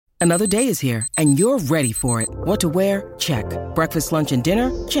Another day is here, and you're ready for it. What to wear? Check. Breakfast, lunch, and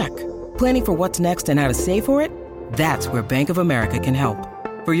dinner? Check. Planning for what's next and how to save for it? That's where Bank of America can help.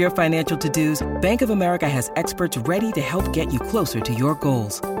 For your financial to-dos, Bank of America has experts ready to help get you closer to your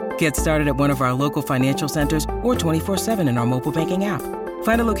goals. Get started at one of our local financial centers or 24/7 in our mobile banking app.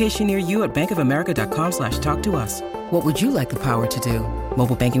 Find a location near you at bankofamerica.com/talktous. What would you like the power to do?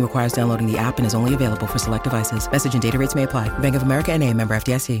 Mobile banking requires downloading the app and is only available for select devices. Message and data rates may apply. Bank of America N.A., member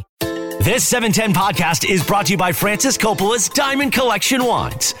FDIC. This 710 podcast is brought to you by Francis Coppola's Diamond Collection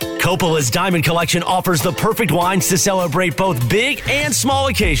Wines. Coppola's Diamond Collection offers the perfect wines to celebrate both big and small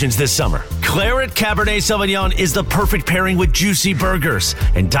occasions this summer. Claret Cabernet Sauvignon is the perfect pairing with juicy burgers.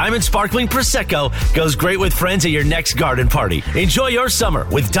 And Diamond Sparkling Prosecco goes great with friends at your next garden party. Enjoy your summer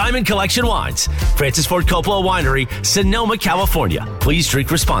with Diamond Collection Wines. Francis Ford Coppola Winery, Sonoma, California. Please drink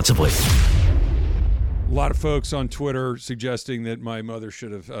responsibly. A lot of folks on Twitter suggesting that my mother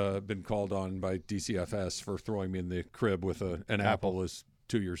should have been called on by DCFS for throwing me in the crib with an apple as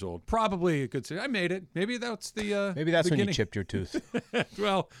 2 years old. Probably a good say. I made it. Maybe that's the Maybe that's beginning. when you chipped your tooth.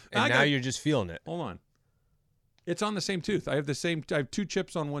 Well, and now you're just feeling it. Hold on. It's on the same tooth. I have two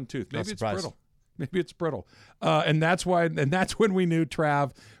chips on one tooth. Maybe it's brittle. Maybe it's brittle. And that's when we knew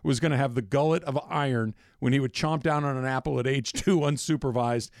Trav was going to have the gullet of iron when he would chomp down on an apple at age 2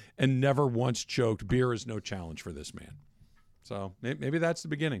 unsupervised and never once choked. Beer is no challenge for this man. So maybe that's the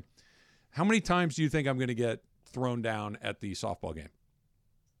beginning. How many times do you think I'm going to get thrown down at the softball game?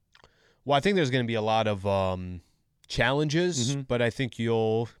 Well, I think there's going to be a lot of challenges, but I think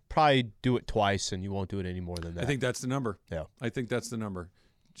you'll probably do it twice and you won't do it any more than that. I think that's the number. Yeah. I think that's the number.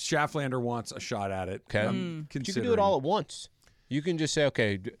 Schafflander wants a shot at it. Okay. You can do it all at once. You can just say,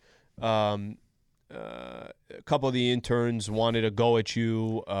 okay, a couple of the interns wanted to go at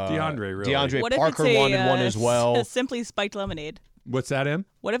you. DeAndre, really. DeAndre what Parker if it's wanted one as well. A Simply Spiked lemonade. What's that, Em?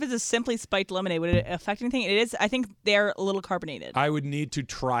 What if it's a Simply Spiked lemonade? Would it affect anything? It is. I think they're a little carbonated. I would need to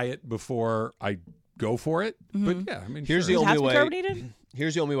try it before I go for it. But yeah, I mean, Here's sure. the only way. Carbonated?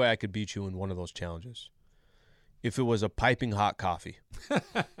 Here's the only way I could beat you in one of those challenges. If it was a piping hot coffee.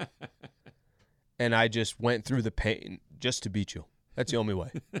 And I just went through the pain just to beat you. That's the only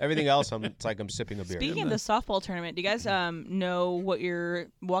way. Everything else, it's like I'm sipping a beer. Speaking of the softball tournament, do you guys know what your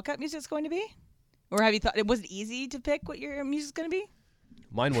walkout music is going to be? Or have you thought, was it easy to pick what your music's going to be?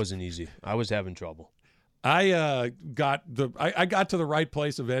 Mine wasn't easy. I was having trouble. I got to the right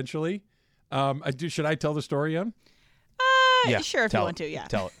place eventually. Should I tell the story, Em? Yeah, sure, if you want to, yeah.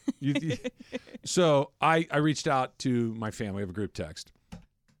 Tell it. So I reached out to my family. I have a group text.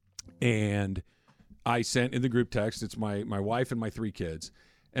 And I sent in the group text, it's my wife and my 3 kids.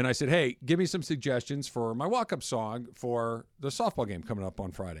 And I said, hey, give me some suggestions for my walk-up song for the softball game coming up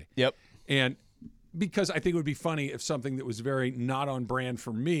on Friday. Yep. And because I think it would be funny if something that was very not on brand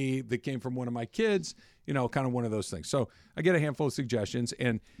for me that came from one of my kids, kind of one of those things. So I get a handful of suggestions,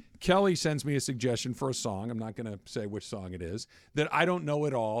 and Kelly sends me a suggestion for a song. I'm not going to say which song it is, that I don't know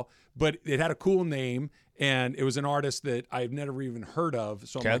at all, but it had a cool name, and it was an artist that I've never even heard of.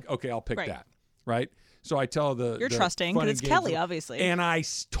 So I'm like, okay, I'll pick that. Right? So I tell You're trusting, because it's Kelly, obviously. And I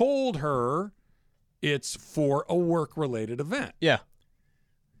told her it's for a work-related event. Yeah.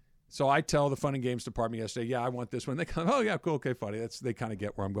 So I tell the fun and games department yesterday, yeah, I want this one. They come, oh, yeah, cool, okay, funny. They kind of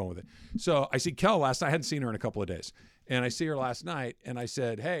get where I'm going with it. So I see Kel last night. I hadn't seen her in a couple of days. And I see her last night, and I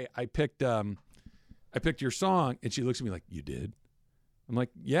said, hey, I picked your song. And she looks at me like, you did? I'm like,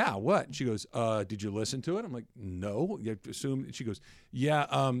 yeah, what? And she goes, did you listen to it? I'm like, no. You assume. She goes,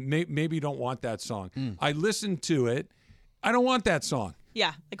 yeah, maybe you don't want that song. I listened to it. I don't want that song.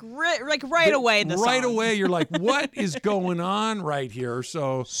 Yeah, right away in the song. Right away, you're like, what is going on right here?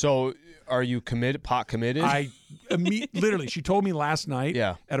 So are you committed? Pot committed? Literally, she told me last night.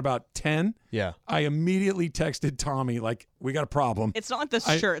 Yeah. At about 10. Yeah. I immediately texted Tommy like, we got a problem. It's not like the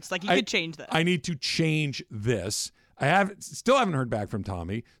shirts. Like you could change this. I need to change this. I still haven't heard back from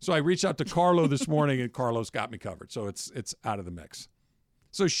Tommy, so I reached out to Carlo this morning, and Carlo's got me covered. So it's out of the mix.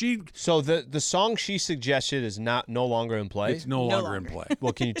 So the song she suggested is no longer in play? It's no longer in play.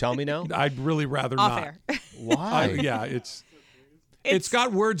 Well, can you tell me now? I'd really rather Off not. Air. Why? It's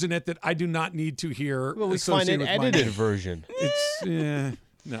got words in it that I do not need to hear. Well, we find an edited version.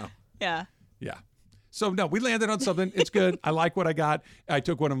 No. Yeah. Yeah. So, no, we landed on something. It's good. I like what I got. I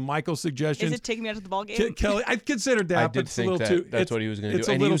took one of Michael's suggestions. Is it taking me out of the ball game? Kelly, I considered that. I did think that's what he was going to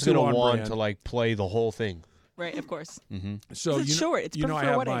do. And he was going to want to play the whole thing. Right, of course. Mm-hmm. So it's short. It's I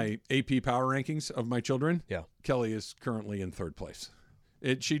have my AP power rankings of my children. Yeah. Kelly is currently in 3rd place.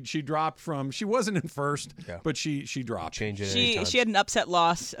 She dropped from, she wasn't in first, but she dropped. Change it. She had an upset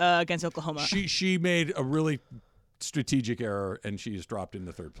loss against Oklahoma. She made a really strategic error, and she is dropped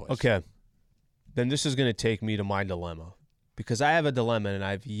into third place. Okay. Then this is going to take me to my dilemma, because I have a dilemma and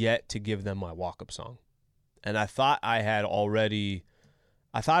I've yet to give them my walk-up song. And I thought I'd already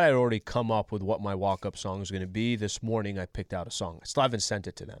come up with what my walk-up song was going to be. This morning I picked out a song. I still haven't sent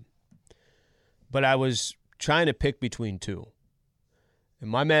it to them. But I was trying to pick between two. And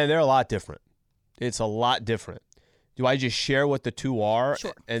my man, they're a lot different. It's a lot different. Do I just share what the two are?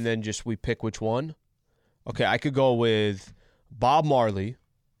 Sure. And then just we pick which one? Okay, I could go with Bob Marley,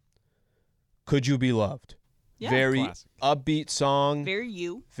 Could You Be Loved? Yeah. Very Classic. upbeat song. Very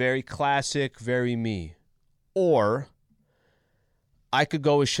you. Very classic, very me. Or I could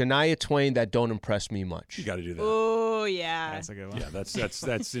go with Shania Twain, That Don't Impress Me Much. You got to do that. Oh, yeah. That's a good one. Yeah, that's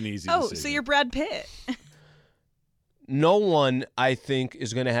an easy Oh, decision. so you're Brad Pitt. No one, I think,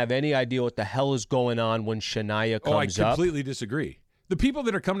 is going to have any idea what the hell is going on when Shania comes I up. completely disagree. The people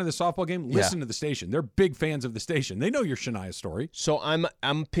that are coming to the softball game listen to the station. They're big fans of the station. They know your Shania story. So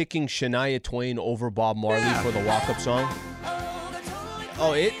I'm picking Shania Twain over Bob Marley for the walk-up song.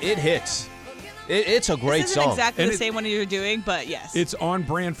 Oh, it hits. It's a great This isn't song. exactly And the same one you're doing, but yes. It's on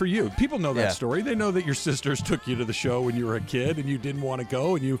brand for you. People know that Yeah. story. They know that your sisters took you to the show when you were a kid and you didn't want to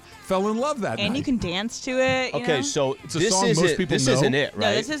go and you fell in love that night. and you can dance to it. You Okay, know? so It's a this song most people know. isn't it, right?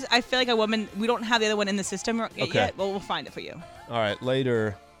 No, this is. I feel like a woman. We don't have the other one in the system yet. Well, we'll find it for you. All right,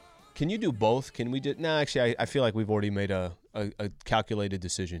 later. Can you do both? Can we do? No, actually, I feel like we've already made a calculated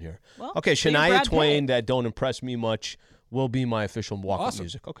decision here. Well, Okay, so you're Shania Brad Twain, Pitt. That Don't Impress Me Much, will be my official walk-up Awesome.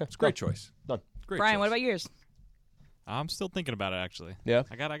 music. Okay, It's a great choice. Done. Great Brian, choice. what about yours? I'm still thinking about it, actually. Yeah.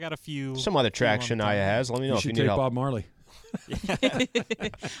 I got a few. Some other track few on Shania the has. Let me know You if you should need take help. Bob Marley.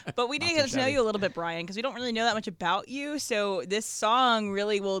 But we did get to know you a little bit, Brian, because we don't really know that much about you. So this song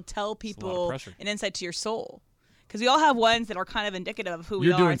really will tell people pressure. an insight to your soul. Because we all have ones that are kind of indicative of who we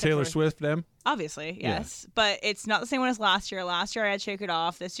You're are. doing except Taylor for- Swift, them? Obviously, Yeah. yes. But it's not the same one as last year. Last year I had Shake It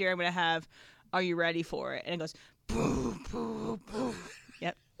Off. This year I'm going to have Are You Ready For It? And it goes, boo, boo, boo.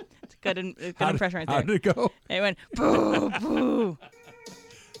 Yep. It's good, good impression right there. How did it go? And it went, boo, boo.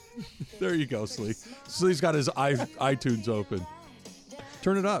 There you go, Slee. Slee's got his iTunes open.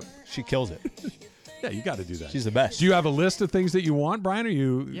 Turn it up. She kills it. Yeah, you got to do that. She's the best. Do you have a list of things that you want, Brian? Are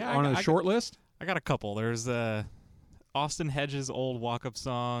you Yeah, on a short list? I got a couple. There's Austin Hedges' old walk-up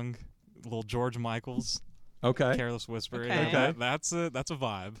song, little George Michael's Okay. "Careless Whisper." Okay. Okay. That's a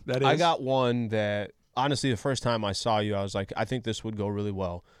vibe. That is. I got one that, honestly, the first time I saw you, I was like, I think this would go really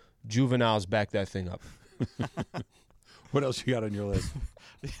well. Juvenile's Back That Thing Up. What else you got on your list?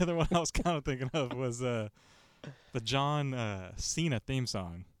 The other one I was kind of thinking of was the John Cena theme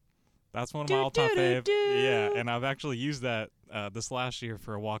song. That's one of my all-time fave. Yeah, and I've actually used that this last year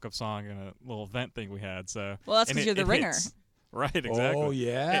for a walk-up song in a little event thing we had. So Well, that's and 'cause it- you're the it ringer. hits. Right, exactly. Oh,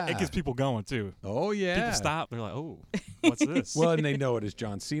 yeah. It gets people going too. Oh, yeah. People stop. They're like, "Oh, what's this?" Well, and they know it is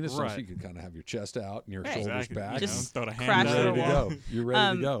John Cena, so Right. you can kind of have your chest out and your Right. shoulders exactly. back. You know, Just throw the hand crash You're through ready a to wall. go. You're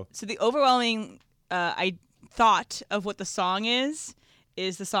ready to go. So the overwhelming I thought of what the song is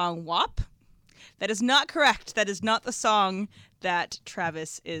the song WAP. That is not correct. That is not the song that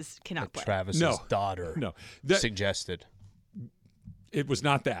Travis cannot That play. Travis's No. daughter No, that, suggested. it was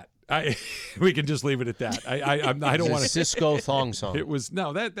not that. We can just leave it at that. I don't want The to. Cisco Thong Song. It was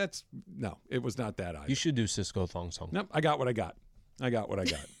no. That's no. It was not that either. You should do Cisco Thong Song. Nope. I got what I got. I got what I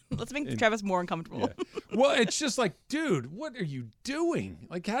got. Let's make Travis more uncomfortable. Yeah. Well, it's just like, dude, what are you doing?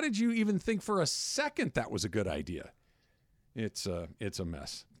 Like, how did you even think for a second that was a good idea? It's a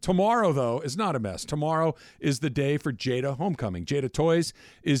mess. Tomorrow, though, is not a mess. Tomorrow is the day for Jada Homecoming. Jada Toys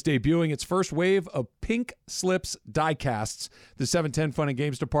is debuting its first wave of Pink Slips die casts. The 710 Fun and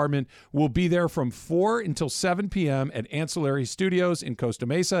Games department will be there from 4 until 7 p.m. at Ancillary Studios in Costa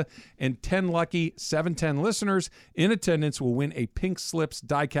Mesa, and 10 lucky 710 listeners in attendance will win a Pink Slips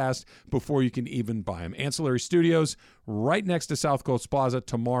die cast before you can even buy them. Ancillary Studios, right next to South Coast Plaza,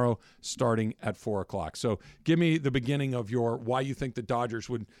 tomorrow starting at 4 o'clock. So give me the beginning of your why you think the Dodgers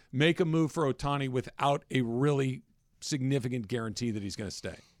would make a move for Ohtani without a really significant guarantee that he's going to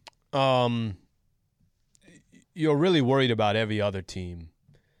stay. You're really worried about every other team.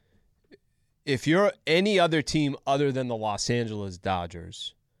 If you're any other team other than the Los Angeles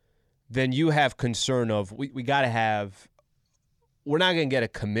Dodgers, then you have concern of we got to have – we're not going to get a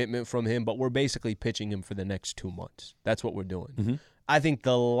commitment from him, but we're basically pitching him for the next 2 months. That's what we're doing. Mm-hmm. I think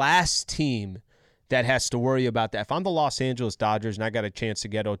the last team that has to worry about that, if I'm the Los Angeles Dodgers and I got a chance to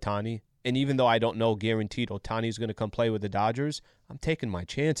get Ohtani, and even though I don't know guaranteed Ohtani's going to come play with the Dodgers, I'm taking my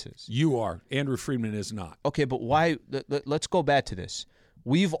chances. You are. Andrew Friedman is not. Okay, but why? Let's go back to this.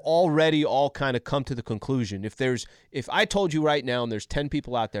 We've already all kind of come to the conclusion. If I told you right now, and there's 10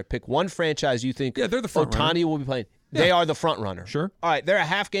 people out there, pick one franchise you think Yeah, they're the front Ohtani runner. will be playing. They are the front runner. Sure. All right, they're a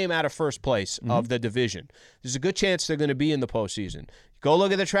half game out of first place of the division. There's a good chance they're going to be in the postseason. Go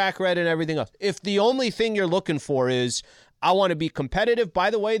look at the track record and everything else. If the only thing you're looking for is, I want to be competitive, by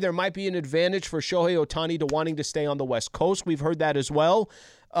the way, there might be an advantage for Shohei Ohtani to wanting to stay on the West Coast. We've heard that as well.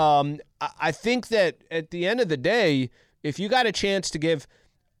 I think that at the end of the day, if you got a chance to give,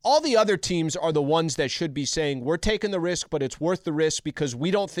 all the other teams are the ones that should be saying, we're taking the risk, but it's worth the risk because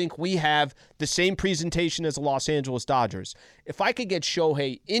we don't think we have the same presentation as the Los Angeles Dodgers. If I could get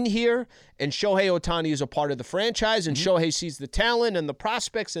Shohei in here and Shohei Ohtani is a part of the franchise and Shohei sees the talent and the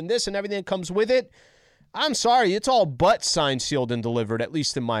prospects and this and everything that comes with it, I'm sorry, it's all but signed, sealed, and delivered, at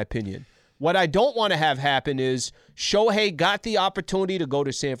least in my opinion. What I don't want to have happen is Shohei got the opportunity to go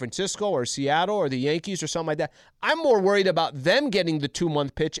to San Francisco or Seattle or the Yankees or something like that. I'm more worried about them getting the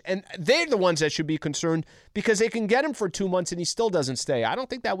 2-month pitch, and they're the ones that should be concerned because they can get him for 2 months and he still doesn't stay. I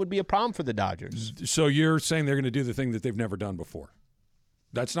don't think that would be a problem for the Dodgers. So you're saying they're going to do the thing that they've never done before.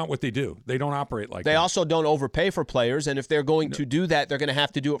 That's not what they do. They don't operate like that. They also don't overpay for players, and if they're going to do that, they're going to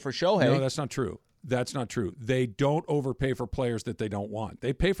have to do it for Shohei. No, that's not true. That's not true. They don't overpay for players that they don't want.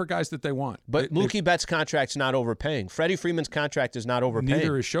 They pay for guys that they want. But Mookie Betts' contract's not overpaying. Freddie Freeman's contract is not overpaying.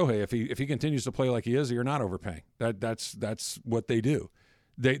 Neither is Shohei. If he continues to play like he is, you're not overpaying. That's what they do.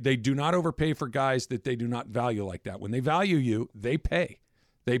 They do not overpay for guys that they do not value like that. When they value you, they pay.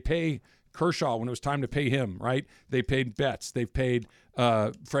 They pay Kershaw when it was time to pay him, right? They paid Betts. They've paid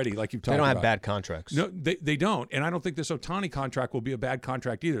Freddie, like you've talked about. They don't have bad contracts. No, they don't. And I don't think this Ohtani contract will be a bad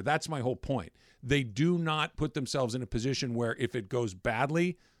contract either. That's my whole point. They do not put themselves in a position where if it goes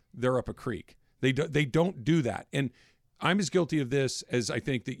badly, they're up a creek. They don't do that. And I'm as guilty of this as I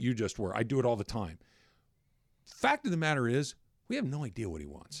think that you just were. I do it all the time. Fact of the matter is, we have no idea what he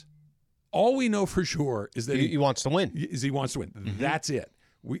wants. All we know for sure is that he wants to win. He wants to win. Mm-hmm. That's it.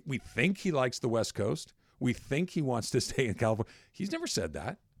 We think he likes the West Coast. We think he wants to stay in California. He's never said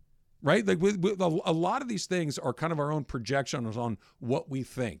that, right? Like with a lot of these things are kind of our own projections on what we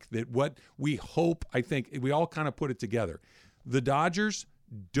think, that what we hope. I think we all kind of put it together. The Dodgers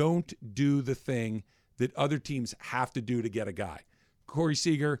don't do the thing that other teams have to do to get a guy. Corey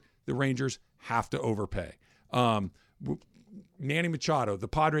Seager, the Rangers have to overpay. Manny Machado, the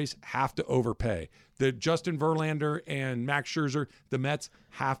Padres have to overpay. The Justin Verlander and Max Scherzer, the Mets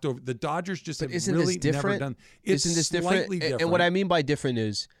have to. The Dodgers just have really never done. Isn't this slightly different? And what I mean by different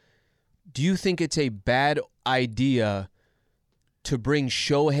is, do you think it's a bad idea to bring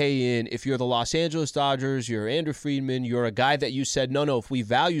Shohei in if you're the Los Angeles Dodgers, you're Andrew Friedman, you're a guy that you said, no, if we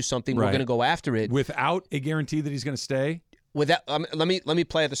value something, we're going to go after it. Without a guarantee that he's going to stay? Without, let me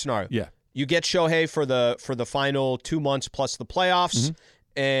play out the scenario. Yeah. You get Shohei for the final 2 months plus the playoffs,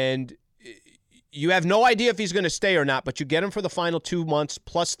 and you have no idea if he's going to stay or not, but you get him for the final 2 months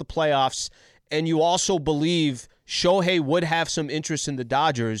plus the playoffs, and you also believe Shohei would have some interest in the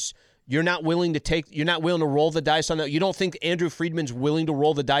Dodgers. You're not willing to roll the dice on that. You don't think Andrew Friedman's willing to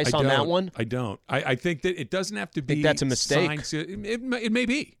roll the dice on that one? I don't. I think that it doesn't have to be. I think that's a mistake. It may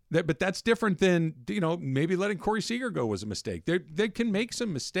be, but that's different than maybe letting Corey Seager go was a mistake. They can make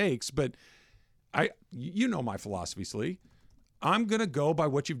some mistakes, but you know my philosophy, Slee. I'm going to go by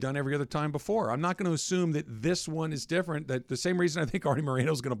what you've done every other time before. I'm not going to assume that this one is different. That the same reason I think Artie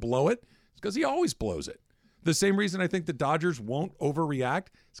Moreno is going to blow it is because he always blows it. The same reason I think the Dodgers won't overreact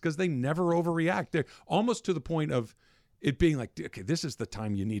is because they never overreact. They're almost to the point of it being like, okay, this is the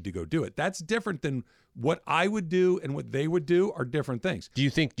time you need to go do it. That's different than what I would do and what they would do are different things. Do you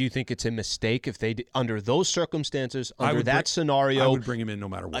think it's a mistake if they, under those circumstances, under that scenario, I would bring him in no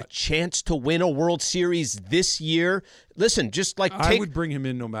matter what. A chance to win a World Series this year? Listen, just like I would bring him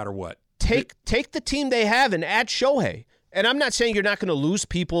in no matter what. Take the team they have and add Shohei. And I'm not saying you're not going to lose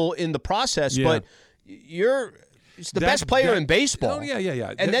people in the process, but it's the best player in baseball. Oh,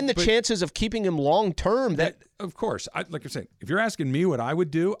 yeah. And then the chances of keeping him long term. That of course, like I said, if you're asking me what I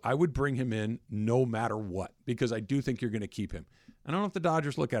would do, I would bring him in no matter what because I do think you're going to keep him. I don't know if the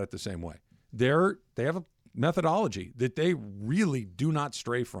Dodgers look at it the same way. They have a methodology that they really do not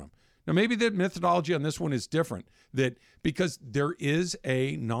stray from. Now, maybe the methodology on this one is different. That because there is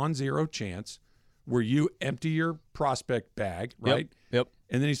a non-zero chance where you empty your prospect bag, right? Yep.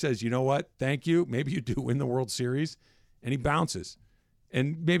 And then he says, you know what? Thank you. Maybe you do win the World Series. And he bounces.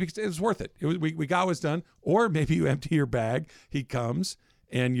 And maybe it's worth it. We got what's done. Or maybe you empty your bag. He comes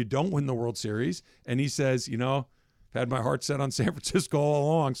and you don't win the World Series. And he says, I've had my heart set on San Francisco all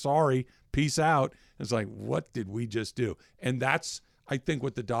along. Sorry. Peace out. And it's like, what did we just do? And that's, I think,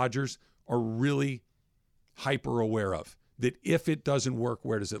 what the Dodgers are really hyper aware of. That if it doesn't work,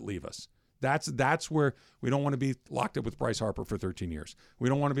 where does it leave us? That's where we don't want to be locked up with Bryce Harper for 13 years. We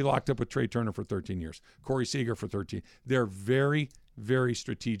don't want to be locked up with Trey Turner for 13 years. Corey Seager for 13. They're very, very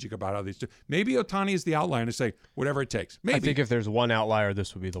strategic about how these do. Maybe Ohtani is the outlier to say whatever it takes. Maybe. I think if there's one outlier,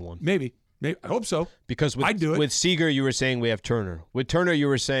 this would be the one. Maybe. I hope so. Because I'd do it. With Seager, you were saying we have Turner. With Turner, you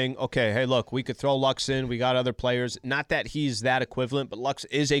were saying, okay, hey, look, we could throw Lux in. We got other players. Not that he's that equivalent, but Lux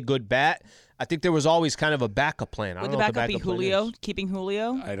is a good bat. I think there was always kind of a backup plan. Would the backup be Julio? Keeping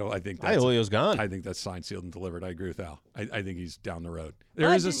Julio? I think Julio's gone. I think that's signed, sealed, and delivered. I agree with Al. I think he's down the road.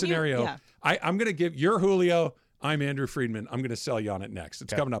 There is a scenario. Yeah. I'm going to give your Julio. I'm Andrew Friedman. I'm going to sell you on it next.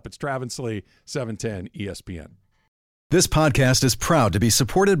 It's coming up. It's Travis Lee, 710 ESPN. This podcast is proud to be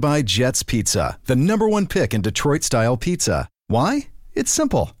supported by Jets Pizza, the #1 pick in Detroit-style pizza. Why? It's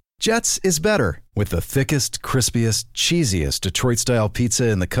simple. Jets is better. With the thickest, crispiest, cheesiest Detroit-style pizza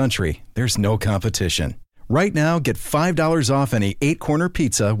in the country, there's no competition. Right now, get $5 off any 8-corner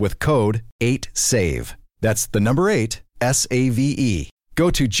pizza with code 8SAVE. That's the number 8, SAVE.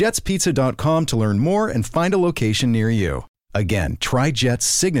 Go to jetspizza.com to learn more and find a location near you. Again, try Jet's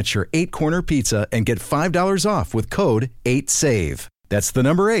signature 8-corner pizza and get $5 off with code 8SAVE. That's the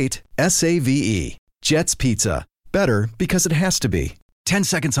number 8, SAVE. Jet's Pizza. Better because it has to be. 10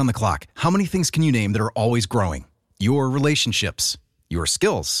 seconds on the clock. How many things can you name that are always growing? Your relationships, your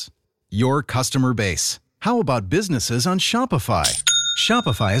skills, your customer base. How about businesses on Shopify?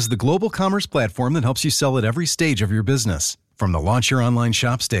 Shopify is the global commerce platform that helps you sell at every stage of your business. From the launch your online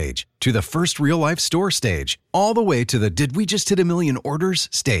shop stage, to the first real-life store stage, all the way to the did we just hit a million orders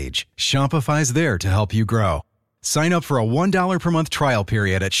stage, Shopify's there to help you grow. Sign up for a $1 per month trial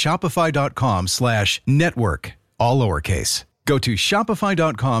period at shopify.com/network, all lowercase. Go to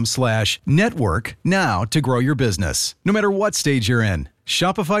shopify.com/network now to grow your business, no matter what stage you're in.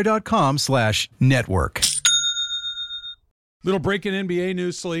 Shopify.com/network. Little break in NBA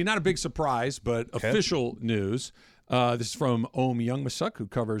news, Slee. Not a big surprise, but official news. This is from Om Youngmasuk, who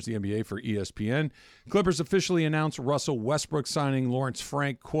covers the NBA for ESPN. Clippers officially announced Russell Westbrook signing Lawrence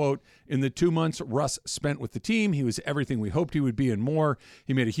Frank. Quote, in the 2 months Russ spent with the team, he was everything we hoped he would be and more.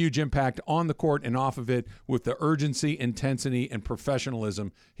 He made a huge impact on the court and off of it with the urgency, intensity, and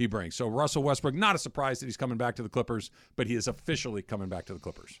professionalism he brings. So Russell Westbrook, not a surprise that he's coming back to the Clippers, but he is officially coming back to the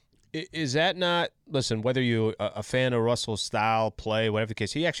Clippers. Is that not, listen, whether you're a fan of Russell's style, play, whatever the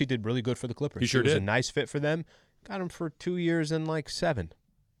case, he actually did really good for the Clippers. He sure did. It was a nice fit for them. Got him for 2 years and like 7.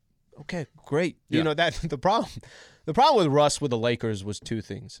 Okay, great. Yeah. You know, that the problem with Russ with the Lakers was 2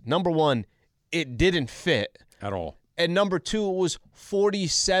 things. Number 1, it didn't fit at all. And number 2, it was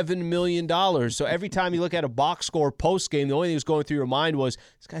 $47 million. So every time you look at a box score post game, the only thing that was going through your mind was,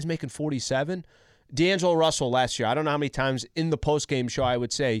 this guy's making 47. D'Angelo Russell last year, I don't know how many times in the post game show I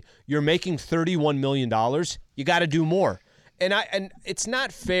would say, you're making $31 million. You got to do more. And it's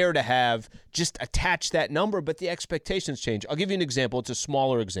not fair to have just attach that number, but the expectations change. I'll give you an example. It's a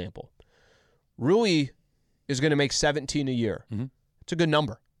smaller example. Rui is going to make 17 a year. Mm-hmm. It's a good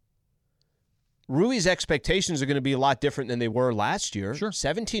number. Rui's expectations are going to be a lot different than they were last year. Sure.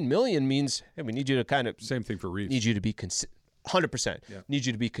 17 million means, hey, we need you to kind of same thing for Reeves. Need you to be 100%. Yeah. Need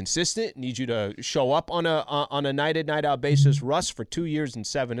you to be consistent. Need you to show up on a night in, night out basis. Russ for 2 years and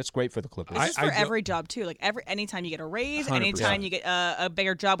 7. It's great for the Clippers. This is for every job too. Like anytime you get a raise, 100%. Anytime you get a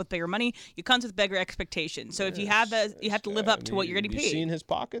bigger job with bigger money, it comes with bigger expectations. So if you have that, you have to live up to what you're going to be paid. You seen his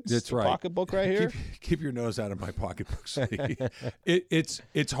pockets? That's right. Pocketbook right here. Keep your nose out of my pocketbook.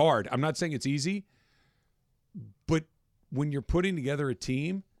 It's hard. I'm not saying it's easy, but when you're putting together a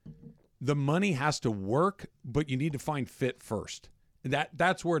team, the money has to work, but you need to find fit first.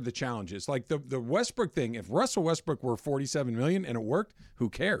 That's where the challenge is. Like the Westbrook thing, if Russell Westbrook were $47 million and it worked,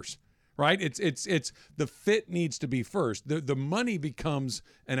 who cares? Right? It's the fit needs to be first. The money becomes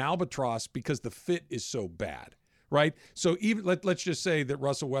an albatross because the fit is so bad. Right? So even let's just say that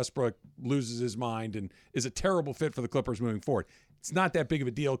Russell Westbrook loses his mind and is a terrible fit for the Clippers moving forward. It's not that big of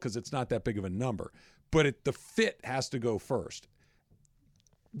a deal because it's not that big of a number. But the fit has to go first.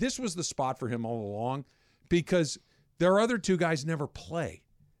 This was the spot for him all along because their other 2 guys never play.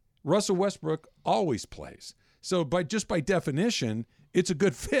 Russell Westbrook always plays. So by definition, it's a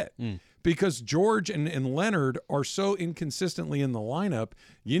good fit because George and Leonard are so inconsistently in the lineup.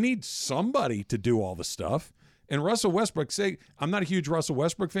 You need somebody to do all the stuff. And Russell Westbrook, I'm not a huge Russell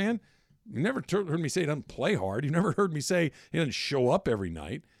Westbrook fan. You never heard me say he doesn't play hard. You never heard me say he doesn't show up every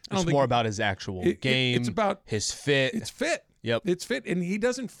night. It's more about his actual game. It's about his fit. It's fit. Yep. It's fit. And he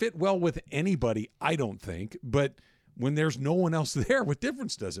doesn't fit well with anybody, I don't think. But when there's no one else there, what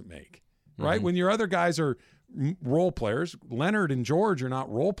difference does it make? Right? Mm-hmm. When your other guys are role players, Leonard and George are not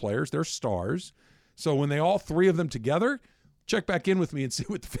role players. They're stars. So when they all 3 of them together, check back in with me and see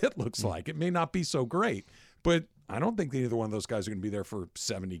what the fit looks like. It may not be so great, but I don't think either one of those guys are going to be there for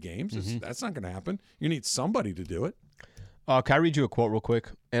 70 games. That's not going to happen. You need somebody to do it. Can I read you a quote real quick?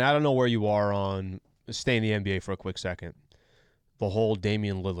 And I don't know where you are on stay in the NBA for a quick second. The whole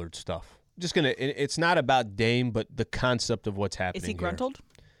Damian Lillard stuff. It's not about Dame, but the concept of what's happening. Is he here. gruntled?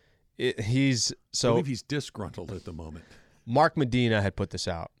 I believe he's disgruntled at the moment. Mark Medina had put this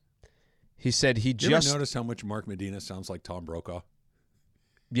out. He said he You ever notice how much Mark Medina sounds like Tom Brokaw?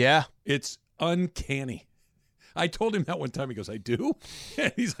 Yeah. It's uncanny. I told him that one time. He goes, I do?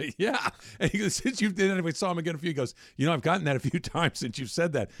 And he's like, yeah. And he goes, since you've did it, we saw him again a few. He goes, I've gotten that a few times since you've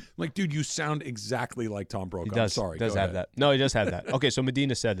said that. I'm like, dude, you sound exactly like Tom Brokaw. He does. I'm sorry. Does go have ahead. that. No, he does have that. Okay, so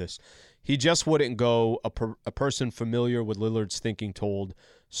Medina said this. He just wouldn't go a person familiar with Lillard's thinking told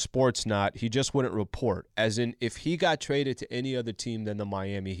Sports Not. He just wouldn't report. As in, if he got traded to any other team than the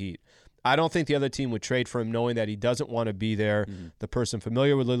Miami Heat, I don't think the other team would trade for him knowing that he doesn't want to be there. The person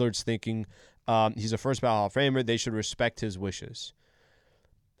familiar with Lillard's thinking, he's a first ballot Hall of Famer. They should respect his wishes.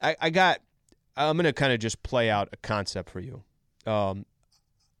 I'm going to kind of just play out a concept for you.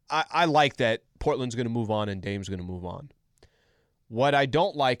 I like that Portland's going to move on and Dame's going to move on. What I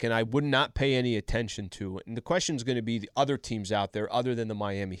don't like, and I would not pay any attention to, and the question is going to be the other teams out there other than the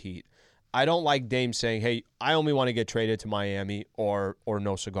Miami Heat. I don't like Dame saying, hey, I only want to get traded to Miami or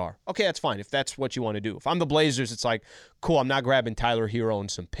no cigar. Okay, that's fine if that's what you want to do. If I'm the Blazers, it's like, cool, I'm not grabbing Tyler Hero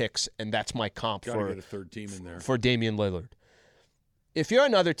and some picks, and that's my comp Gotta get a third team in there. for Damian Lillard. If you're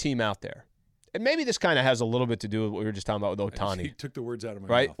another team out there, and maybe this kind of has a little bit to do with what we were just talking about with Ohtani. He took the words out of my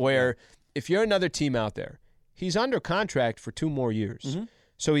right? mouth. Where if you're another team out there, he's under contract for 2 more years.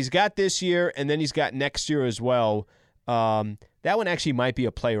 So he's got this year, and then he's got next year as well. That one actually might be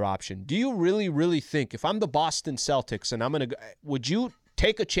a player option. Do you really, really think, if I'm the Boston Celtics and would you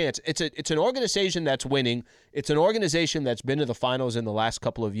take a chance? It's an organization that's winning. It's an organization that's been to the finals in the last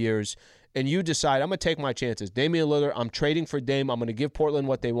couple of years, and you decide, I'm going to take my chances. Damian Lillard, I'm trading for Dame. I'm going to give Portland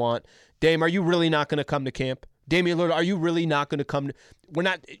what they want. Dame, are you really not going to come to camp? Damian Lillard, are you really not going to come? You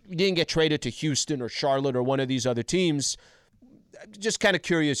didn't get traded to Houston or Charlotte or one of these other teams. Just kind of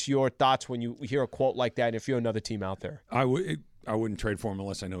curious your thoughts when you hear a quote like that, and if you're another team out there. I wouldn't trade for him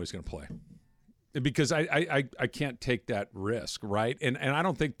unless I know he's going to play, because I can't take that risk, right? And I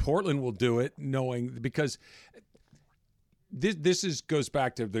don't think Portland will do it, knowing, because this goes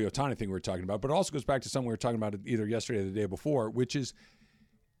back to the Ohtani thing we were talking about, but it also goes back to something we were talking about either yesterday or the day before, which is,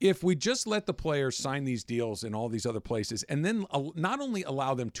 if we just let the players sign these deals in all these other places and then not only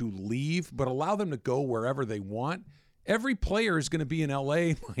allow them to leave, but allow them to go wherever they want, every player is going to be in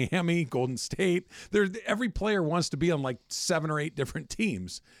LA, Miami, Golden State. Every player wants to be on like 7 or 8 different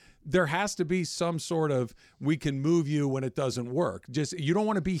teams. There has to be some sort of, we can move you when it doesn't work. Just, you don't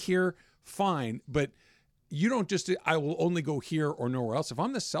want to be here, fine, but you don't just, I will only go here or nowhere else. If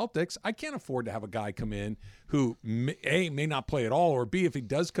I'm the Celtics, I can't afford to have a guy come in who, A, may not play at all, or B, if he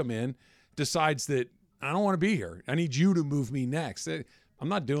does come in, decides that I don't want to be here. I need you to move me next. I'm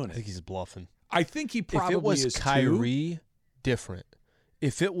not doing it. I think he's bluffing. I think he probably is. If it was Kyrie, different.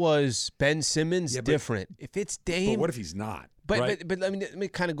 If it was Ben Simmons, different. If it's Dame. But what if he's not? But right? but let me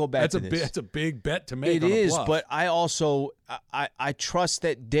kind of go back to this. That's a big bet to make. It on is, a bluff. but I also I trust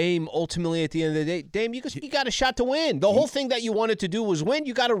that Dame ultimately at the end of the day, Dame, you got a shot to win. The whole thing that you wanted to do was win.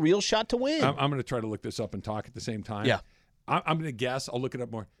 You got a real shot to win. I'm going to try to look this up and talk at the same time. Yeah, I'm going to guess. I'll look it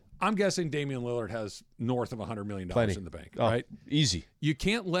up more. I'm guessing Damian Lillard has north of $100 million in the bank, right? Easy. You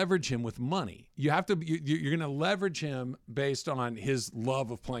can't leverage him with money. You have to. You're going to leverage him based on his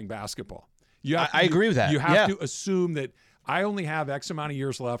love of playing basketball. I agree with that. You have to assume that I only have X amount of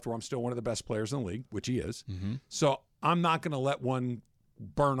years left where I'm still one of the best players in the league, which he is. Mm-hmm. So I'm not going to let one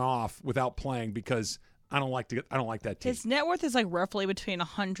burn off without playing because I don't like that team. His net worth is like roughly between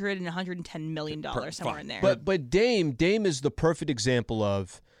 $100 and $110 million, somewhere in there. But Dame is the perfect example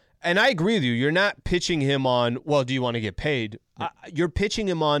of. And I agree with you. You're not pitching him on, well, do you want to get paid? Yeah. You're pitching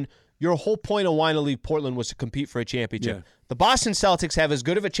him on, your whole point of wanting to leave Portland was to compete for a championship. Yeah. The Boston Celtics have as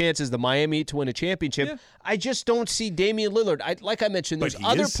good of a chance as the Miami Heat to win a championship. Yeah. I just don't see Damian Lillard. Like I mentioned, there's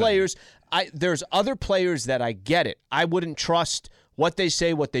other players. There's other players that I get it. I wouldn't trust what they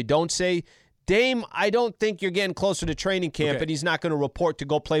say, what they don't say. Dame, I don't think you're getting closer to training camp, and he's not going to report to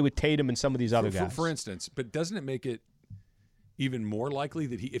go play with Tatum and some of these other guys. For instance, but doesn't it make it even more likely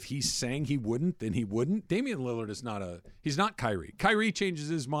that if he's saying he wouldn't, then he wouldn't? Damian Lillard is he's not Kyrie. Kyrie changes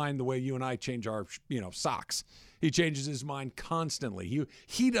his mind the way you and I change our, socks. He changes his mind constantly.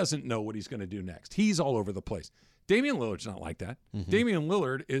 He doesn't know what he's going to do next. He's all over the place. Damian Lillard's not like that. Mm-hmm. Damian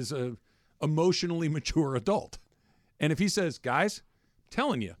Lillard is a emotionally mature adult. And if he says, guys, I'm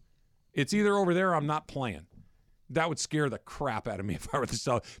telling you, it's either over there or I'm not playing, That would scare the crap out of me if I were the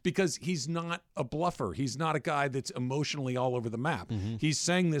Celtics, because he's not a bluffer. He's not a guy that's emotionally all over the map. Mm-hmm. He's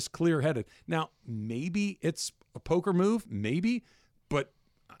saying this clear-headed. Now, maybe it's a poker move, maybe, but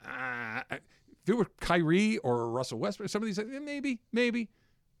if it were Kyrie or Russell Westbrook, some of these, maybe.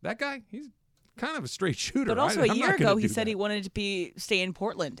 That guy, he's kind of a straight shooter. But also I'm a year not gonna ago, he do said that. he wanted to stay in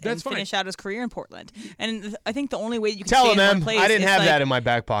Portland That's and fine. finish out his career in Portland. And I think the only way you can Tell stay him, in one man. place I didn't is, have like, that in my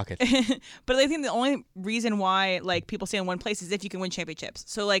back pocket. But I think the only reason why like people stay in one place is if you can win championships.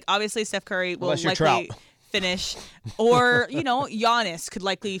 So like obviously Steph Curry will Unless you're likely Trout. finish, or Giannis could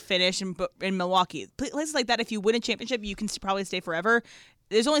likely finish in Milwaukee. Places like that, if you win a championship, you can probably stay forever.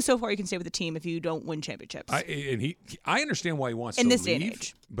 There's only so far you can stay with a team if you don't win championships. I understand why he wants In to this day leave, and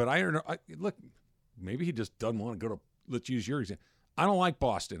age. but look, maybe he just doesn't want to go to. Let's use your example. I don't like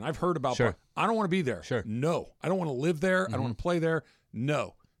Boston. I've heard about. Sure. I don't want to be there. Sure. No, I don't want to live there. I don't want to play there.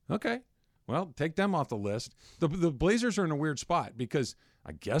 No. Okay. Well, take them off the list. The Blazers are in a weird spot because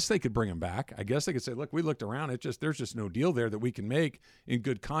I guess they could bring him back. I guess they could say, look, we looked around. There's just no deal there that we can make in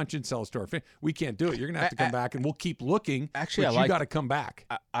good conscience. Sell us to our fans. We can't do it. You're gonna have to come back, and we'll keep looking. Actually, but you got to come back.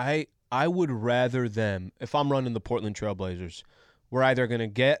 I would rather them, if I'm running the Portland Trail Blazers, we're either going to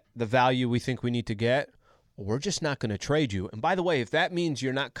get the value we think we need to get, or we're just not going to trade you. And by the way, if that means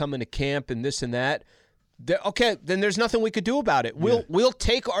you're not coming to camp and this and that, okay, then there's nothing we could do about it. We'll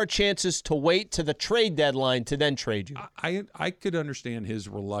take our chances to wait to the trade deadline to then trade you. I could understand his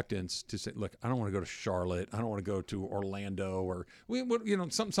reluctance to say, look, I don't want to go to Charlotte. I don't want to go to Orlando or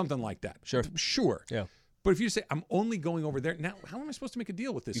something like that. Sure. Yeah. But if you say, I'm only going over there, now how am I supposed to make a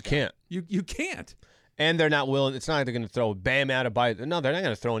deal with this guy? Can't. You can't. And they're not willing. It's not like they're going to throw Bam out of bite. No, they're not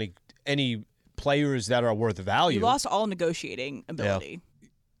going to throw any players that are worth value. You lost all negotiating ability. Yeah.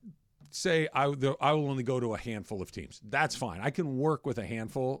 Say I will only go to a handful of teams. That's fine. I can work with a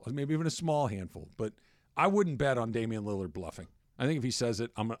handful, maybe even a small handful. But I wouldn't bet on Damian Lillard bluffing. I think if he says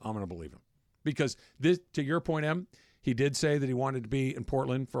it, I'm going to believe him. Because this, to your point, Em, he did say that he wanted to be in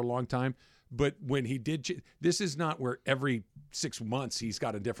Portland for a long time. But when he did, this is not where every 6 months he's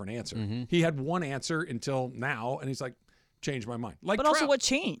got a different answer. Mm-hmm. He had one answer until now, and he's like, changed my mind. Like, but also, what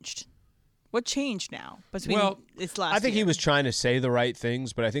changed? What changed now between this last I think year? he was trying to say the right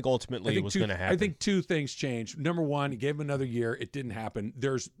things, but I think ultimately it was going to happen. I think two things changed. Number one, he gave him another year. It didn't happen.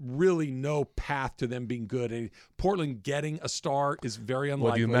 There's really no path to them being good. And Portland getting a star is very unlikely.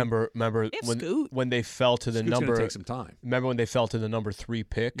 Well, do you remember when they fell to the Scoot's number? Gonna take some time. Remember when they fell to the number 3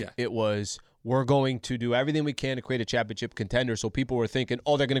 pick? Yeah. It was, we're going to do everything we can to create a championship contender. So people were thinking,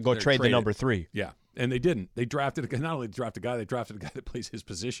 they're going to go trade the number 3. Yeah, and they didn't. They drafted not only drafted a guy, they drafted a guy that plays his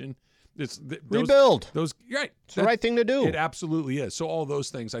position. Rebuild. You're right. It's the right thing to do. It absolutely is. So all those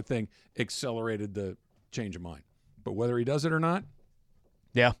things, I think, accelerated the change of mind. But whether he does it or not,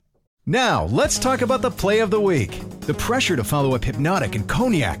 yeah. Now, let's talk about the play of the week. The pressure to follow up Hypnotic and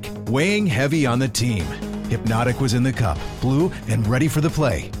Cognac, weighing heavy on the team. Hypnotic was in the cup, blue, and ready for the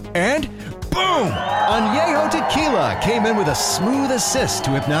play. And boom! Añejo Tequila came in with a smooth assist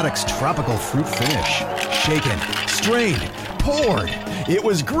to Hypnotic's tropical fruit finish. Shaken, strained, poured. It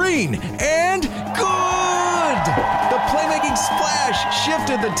was green and good! The playmaking splash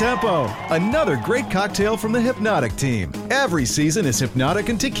shifted the tempo. Another great cocktail from the Hypnotic team. Every season is Hypnotic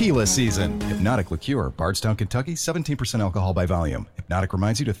and Tequila season. Hypnotic Liqueur, Bardstown, Kentucky, 17% alcohol by volume. Hypnotic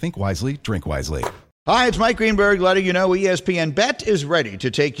reminds you to think wisely, drink wisely. Hi, it's Mike Greenberg letting you know ESPN Bet is ready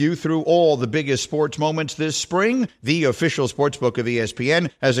to take you through all the biggest sports moments this spring. The official sportsbook of ESPN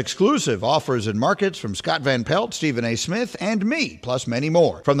has exclusive offers and markets from Scott Van Pelt, Stephen A. Smith, and me, plus many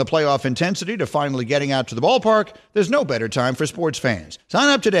more. From the playoff intensity to finally getting out to the ballpark, there's no better time for sports fans. Sign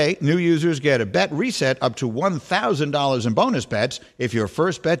up today. New users get a bet reset up to $1,000 in bonus bets if your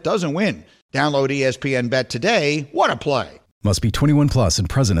first bet doesn't win. Download ESPN Bet today. What a play. Must be 21 plus and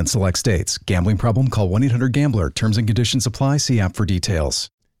present in select states. Gambling problem? Call 1-800-GAMBLER. Terms and conditions apply. See app for details.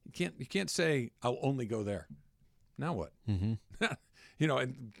 you can't say I'll only go there. Now what? Mm-hmm.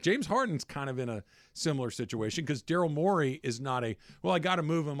 And James Harden's kind of in a similar situation because Daryl Morey is not I got to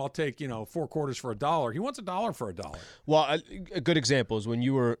move him. I'll take 4 quarters for $1. He wants $1 for $1. Well, a good example is when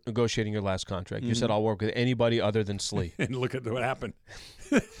you were negotiating your last contract. You said I'll work with anybody other than Slee. And look at what happened.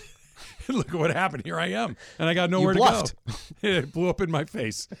 Look at what happened. Here I am, and I got nowhere You bluffed. to go. It blew up in my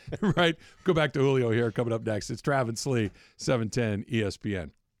face. Right? Go back to Julio here. Coming up next, it's Travis Slee, 710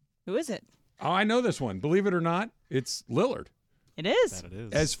 ESPN. Who is it? Oh, I know this one. Believe it or not, it's Lillard. It is. That it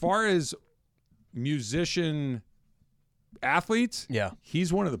is. As far as musician athletes, Yeah.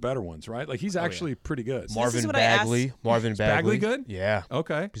 he's one of the better ones, right? Like he's actually pretty good. This is Marvin what I asked- Bagley. Marvin Is Bagley Bagley. good? Yeah.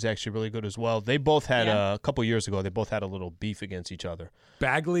 Okay. He's actually really good as well. They both had Yeah. a couple years ago. They both had a little beef against each other.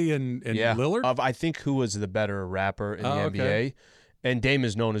 Bagley and Yeah. Lillard? Of I think who was the better rapper in the Oh, NBA. okay. And Dame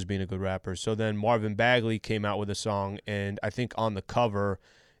is known as being a good rapper. So then Marvin Bagley came out with a song, and I think on the cover,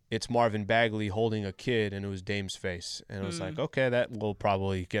 it's Marvin Bagley holding a kid, and it was Dame's face. And it was like, okay, that will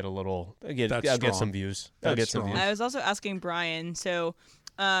probably get a little. I'll get strong. some views. I'll That's get some strong. views. I was also asking Brian. So,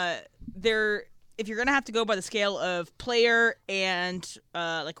 if you're gonna have to go by the scale of player and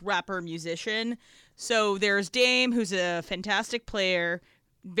like rapper musician, so there's Dame, who's a fantastic player,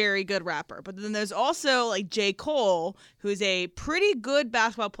 very good rapper. But then there's also like J. Cole, who's a pretty good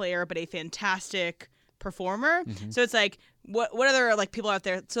basketball player, but a fantastic performer. So it's like, what other like people out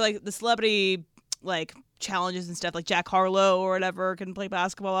there? So like the celebrity like challenges and stuff, like Jack Harlow or whatever can play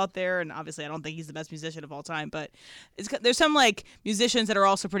basketball out there. And obviously, I don't think he's the best musician of all time, but there's some like musicians that are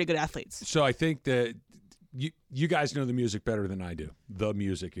also pretty good athletes. So I think that you guys know the music better than I do. The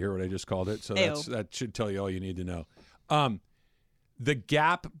music. You hear what I just called it? So that should tell you all you need to know. The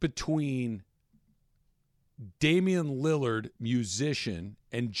gap between Damian Lillard, musician,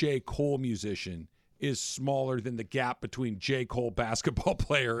 and J. Cole, musician, is smaller than the gap between J. Cole, basketball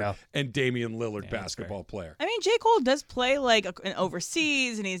player, and Damian Lillard, basketball player. I mean, J. Cole does play like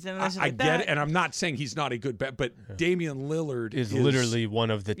overseas, and he's done I like get that. it, and I'm not saying he's not a good but Damian Lillard is literally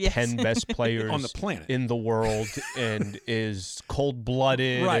one of the 10 best players on the planet, in the world, and is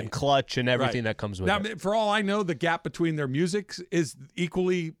cold-blooded and clutch and everything that comes with now, it. for all I know, the gap between their music is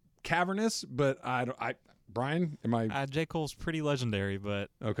equally cavernous, but Brian, am I? J. Cole's pretty legendary, but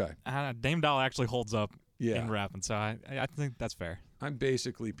okay. Dame Doll actually holds up Yeah. in rapping, so I think that's fair. I'm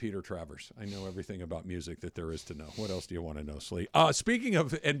basically Peter Travers. I know everything about music that there is to know. What else do you want to know, Slee? Speaking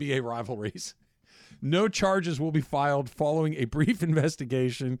of NBA rivalries, no charges will be filed following a brief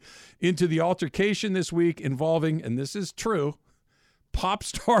investigation into the altercation this week involving, and this is true, pop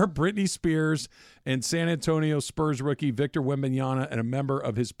star Britney Spears and San Antonio Spurs rookie Victor Wembanyama and a member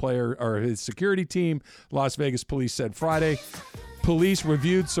of his security team, Las Vegas police said Friday. Police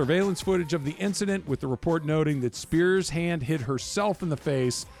reviewed surveillance footage of the incident, with the report noting that Spears' hand hit herself in the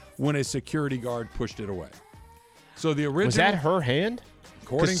face when a security guard pushed it away. So the original... Was that her hand?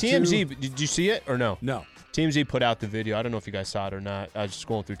 According Because TMZ, to... did you see it or no? No. TMZ put out the video. I don't know if you guys saw it or not. I was just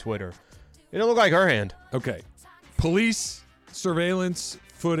scrolling through Twitter. It didn't look like her hand. Okay. Police surveillance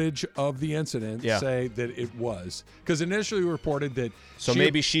footage of the incident say that it was. Because initially reported that... So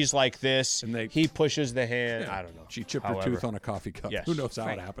maybe she's like this, and he pushes the hand. Yeah, I don't know. She chipped her tooth on a coffee cup. Yes. Who knows how it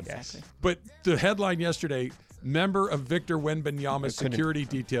Right. happened. Yes. But the headline yesterday, member of Victor Wembanyama's security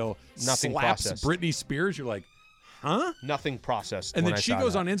detail Nothing slaps processed. Britney Spears. You're like, huh? Nothing processed. And when then I she saw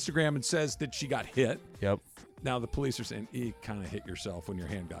goes that. on Instagram and says that she got hit. Yep. Now the police are saying you kind of hit yourself when your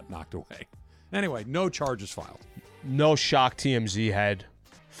hand got knocked away. Anyway, no charges filed. No shock TMZ had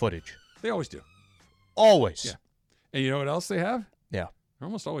footage. They always do. Always. Yeah. And you know what else they have? Yeah. They're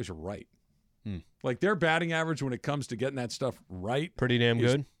almost always right. Like their batting average when it comes to getting that stuff right, Pretty damn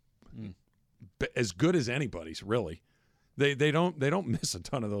is good. as good as anybody's, really. They don't miss a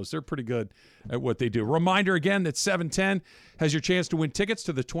ton of those. They're pretty good at what they do. Reminder again that 710 has your chance to win tickets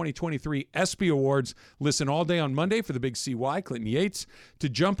to the 2023 ESPY Awards. Listen all day on Monday for the big CY, Clinton Yates, to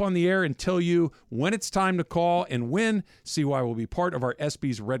jump on the air and tell you when it's time to call and win. CY will be part of our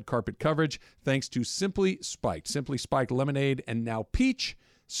ESPY's red carpet coverage thanks to Simply Spiked. Simply Spiked Lemonade and now Peach.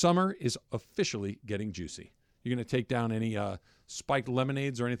 Summer is officially getting juicy. You going to take down any spiked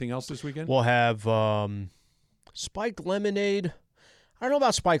lemonades or anything else this weekend? We'll have spiked lemonade. I don't know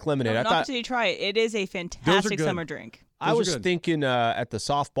about spiked lemonade. An I thought opportunity to try it. It is a fantastic good. summer drink. I Those are was good. thinking at the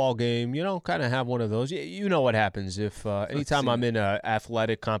softball game, kind of have one of those. You know what happens if anytime I'm in an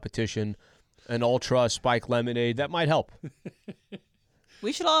athletic competition, an ultra spiked lemonade, that might help.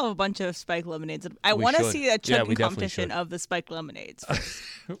 We should all have a bunch of spiked lemonades. I We want to should. see a Yeah, chugging we definitely competition should. of the spiked lemonades.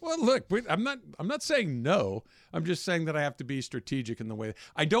 Well, look, I'm not saying no. I'm just saying that I have to be strategic in the way.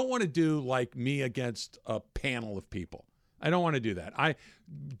 I don't want to do like me against a panel of people. I don't want to do that.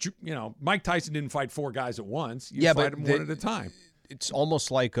 Mike Tyson didn't fight 4 guys at once. You fight them one at a time. It's almost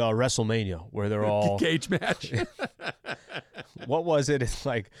like WrestleMania, where they're all Cage match. What was it? It's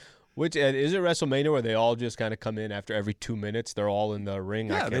like, which is it WrestleMania where they all just kind of come in after every 2 minutes? They're all in the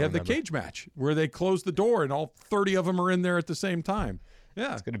ring. I Yeah, can't they have remember. the cage match where they close the door and all 30 of them are in there at the same time.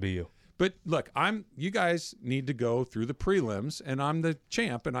 Yeah. It's gonna be you. But look, you guys need to go through the prelims, and I'm the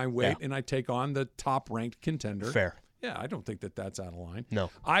champ, and I wait and I take on the top-ranked contender. Fair. Yeah, I don't think that that's out of line. No.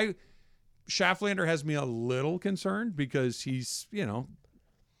 Schafflander has me a little concerned because he's,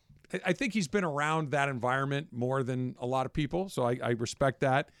 I think he's been around that environment more than a lot of people, so I respect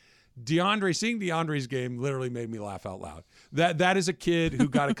that. Seeing DeAndre's game literally made me laugh out loud. That is a kid who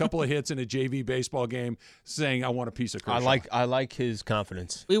got a couple of hits in a JV baseball game saying, I want a piece of Kershaw. I like his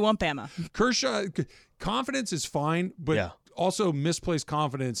confidence. We want Bama. Kershaw, confidence is fine, but also misplaced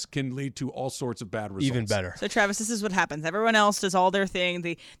confidence can lead to all sorts of bad results. Even better. So, Travis, this is what happens. Everyone else does all their thing.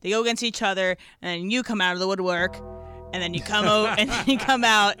 They go against each other, and then you come out of the woodwork, and then you come out and then you come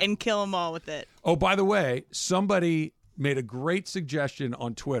out and kill them all with it. Oh, by the way, somebody made a great suggestion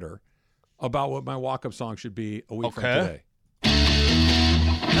on Twitter about what my walk-up song should be a week from today.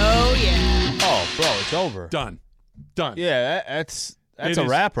 Oh, yeah. Oh, bro, it's over. Done. Yeah, that's a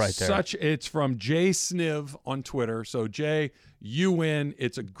wrap right there. It's from Jay Sniv on Twitter. So, Jay, you win.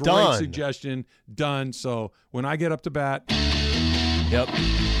 It's a great suggestion. Done. So, when I get up to bat. Yep.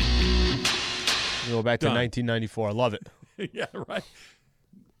 Go back to 1994. I love it. Yeah, right.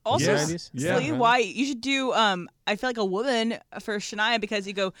 Also, Yeah. Slee White, you should do, I feel like a woman for Shania because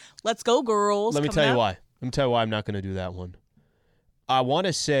you go, let's go, girls. Let me tell you why. Let me tell you why I'm not going to do that one. I want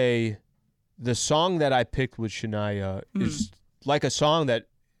to say the song that I picked with Shania is like a song that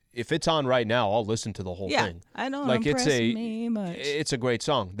if it's on right now, I'll listen to the whole thing. I know. Like it's a great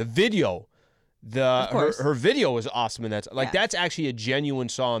song. The video, her video is awesome, and that's actually a genuine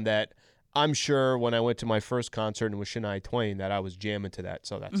song that I'm sure when I went to my first concert and with Shania Twain that I was jamming to that.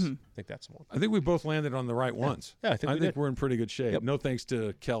 So I think that's one. I think we both landed on the right ones. Yeah, I think we're in pretty good shape. Yep. No thanks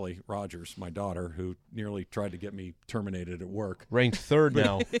to Kelly Rogers, my daughter, who nearly tried to get me terminated at work. Ranked third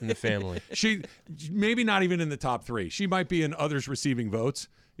now in the family. She maybe not even in the top 3. She might be in others receiving votes.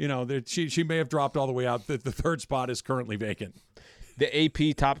 You know, she may have dropped all the way out. The third spot is currently vacant. The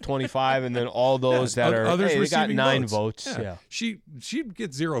AP top 25, and then all those that are others they got 9 votes. votes. Yeah. She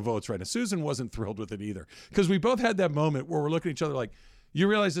gets 0 votes right now. Susan wasn't thrilled with it either because we both had that moment where we're looking at each other like, you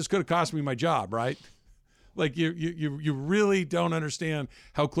realize this could have cost me my job, right? Like you really don't understand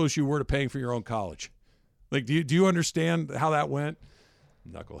how close you were to paying for your own college. Like, do you understand how that went?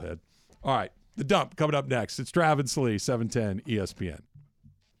 Knucklehead. All right, the dump coming up next. It's Travis Slee, 710 ESPN.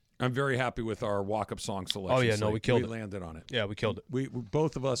 I'm very happy with our walk-up song selection. Oh, yeah, no, we killed it. We landed on it. Yeah, we killed it. We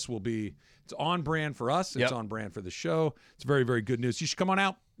both of us will be – it's on brand for us. It's on brand for the show. It's very, very good news. You should come on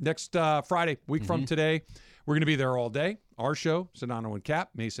out next Friday, week from today. We're going to be there all day. Our show, Sedano and Cap,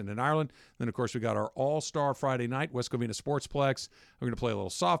 Mason and Ireland. Then, of course, we got our All-Star Friday night, West Covina Sportsplex. We're going to play a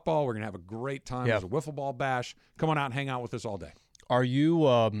little softball. We're going to have a great time. There's a wiffle ball bash. Come on out and hang out with us all day. Are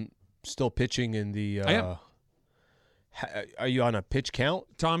you still pitching in the I am. Are you on a pitch count?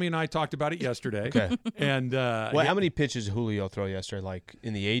 Tommy and I talked about it yesterday. Okay. And how many pitches did Julio throw yesterday? Like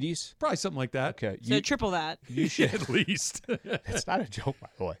in the 80s? Probably something like that. Okay. So triple that. You should at least. It's not a joke, by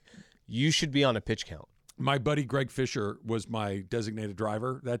the way. You should be on a pitch count. My buddy Greg Fisher was my designated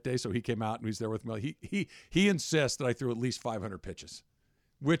driver that day, so he came out and he's there with me. He insists that I threw at least 500 pitches,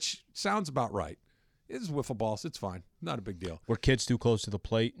 which sounds about right. It's wiffle balls. It's fine. Not a big deal. Were kids too close to the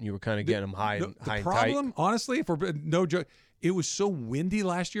plate and you were kind of getting them high and tight? The tight? problem, honestly, if we're no joke, it was so windy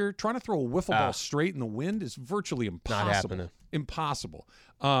last year. Trying to throw a wiffle ball straight in the wind is virtually impossible. Not happening. Impossible.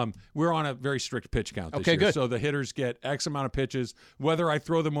 We're on a very strict pitch count this okay, year. Good. So the hitters get X amount of pitches, whether I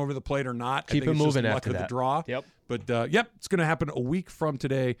throw them over the plate or not. Keep I think it it's moving just after luck of that. the draw. Yep. But, it's going to happen a week from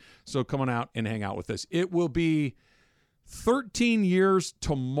today. So come on out and hang out with us. It will be 13 years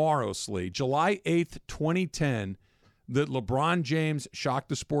tomorrow, Slee, July 8th, 2010, that LeBron James shocked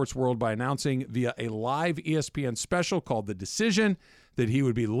the sports world by announcing via a live ESPN special called The Decision that he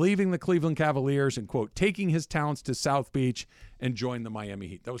would be leaving the Cleveland Cavaliers and, quote, taking his talents to South Beach and join the Miami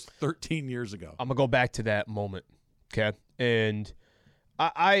Heat. That was 13 years ago. I'm going to go back to that moment, okay? And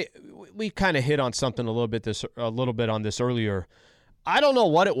we kind of hit on something a little bit on this earlier. I don't know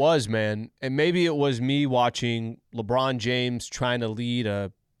what it was, man, and maybe it was me watching LeBron James trying to lead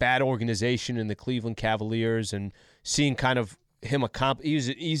a bad organization in the Cleveland Cavaliers and seeing kind of him he's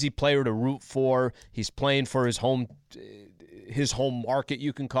an easy player to root for. He's playing for his home market,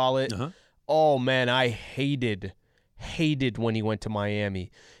 you can call it. Uh-huh. Oh man, I hated when he went to Miami.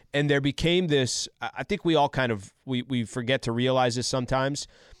 And there became this, I think we all kind of we forget to realize this sometimes.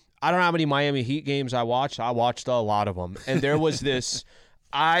 I don't know how many Miami Heat games I watched. I watched a lot of them. And there was this,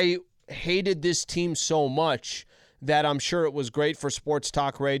 I hated this team so much that I'm sure it was great for sports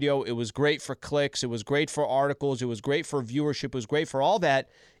talk radio. It was great for clicks. It was great for articles. It was great for viewership. It was great for all that.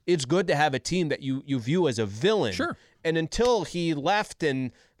 It's good to have a team that you view as a villain. Sure. And until he left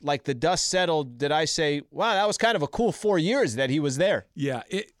and like the dust settled, did I say, wow, that was kind of a cool 4 years that he was there. Yeah,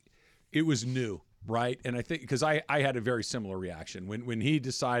 it was new. Right. And I think because I had a very similar reaction when he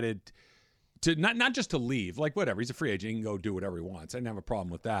decided to not just to leave, like whatever. He's a free agent. He can go do whatever he wants. I didn't have a problem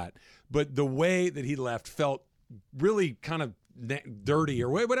with that. But the way that he left felt really kind of dirty or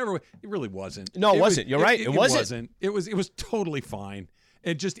whatever. It really wasn't. No, it wasn't. You're right. It wasn't. It was totally fine.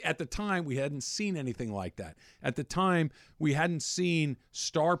 And just at the time, we hadn't seen anything like that. At the time, we hadn't seen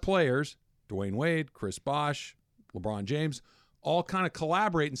star players, Dwayne Wade, Chris Bosh, LeBron James, all kind of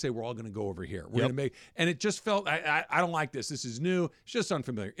collaborate and say, we're all going to go over here. We're going to make, and it just felt, I don't like this. This is new. It's just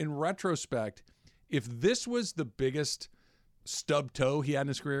unfamiliar. In retrospect, if this was the biggest stub toe he had in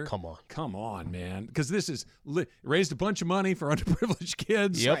his career, come on, man. Because this is raised a bunch of money for underprivileged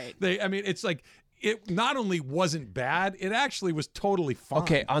kids. Yep. Right. It's like, it not only wasn't bad, it actually was totally fine.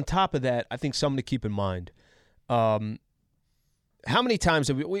 Okay, on top of that, I think something to keep in mind. How many times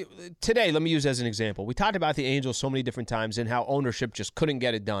have we today, let me use as an example. We talked about the Angels so many different times and how ownership just couldn't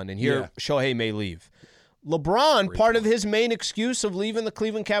get it done. And here, Shohei may leave. LeBron, part of his main excuse of leaving the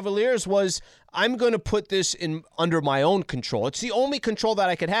Cleveland Cavaliers was, I'm going to put this under my own control. It's the only control that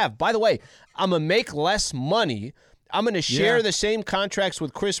I could have. By the way, I'm going to make less money. I'm going to share the same contracts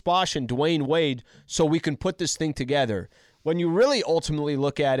with Chris Bosh and Dwayne Wade so we can put this thing together. When you really ultimately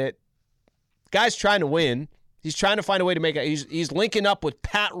look at it, guy's trying to win. He's trying to find a way to make it. He's linking up with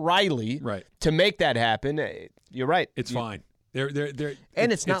Pat Riley to make that happen. You're right. It's fine.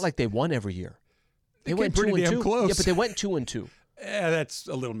 It's not like they won every year. They went pretty 2-2. damn close. Yeah, but they went 2-2. That's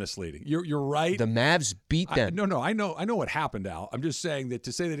a little misleading. You're right. The Mavs beat them. I know what happened, Al. I'm just saying that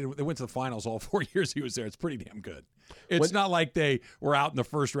to say that they went to the finals all 4 years he was there, it's pretty damn good. It's not like they were out in the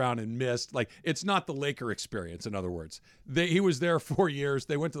first round and missed. Like, it's not the Laker experience, in other words. He was there 4 years.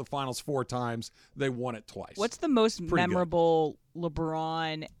 They went to the finals 4 times. They won it twice. What's the most memorable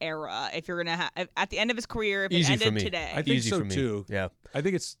LeBron era? If you're going to have, at the end of his career, if Easy it ended for me. today. I think Easy so, for me. too. Yeah. I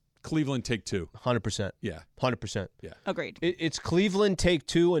think it's Cleveland take 2. 100%. Yeah. 100%. Yeah. Agreed. It's Cleveland take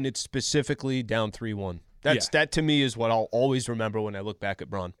 2, and it's specifically down 3-1. That to me is what I'll always remember when I look back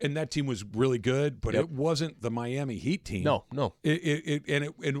at Bron. And that team was really good, but it wasn't the Miami Heat team. No.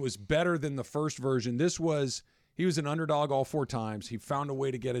 It was better than the first version. He was an underdog all 4 times. He found a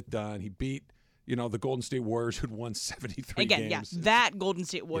way to get it done. He beat, the Golden State Warriors who'd won 73 games. That Golden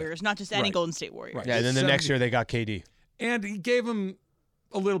State Warriors, not just any Golden State Warriors. Right. Yeah, and then the next year they got KD. And he gave him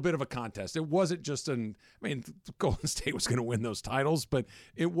a little bit of a contest. It wasn't just Golden State was going to win those titles, but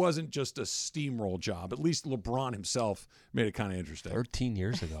it wasn't just a steamroll job. At least LeBron himself made it kind of interesting. 13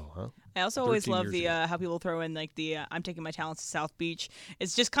 years ago, huh? I also always love how people throw in I'm taking my talents to South Beach.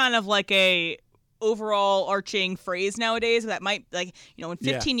 It's just kind of like a overall arching phrase nowadays that might, in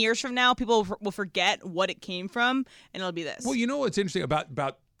 15 years from now, people will forget what it came from, and it'll be this. Well, you know what's interesting about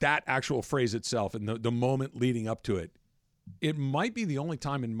that actual phrase itself and the moment leading up to it? It might be the only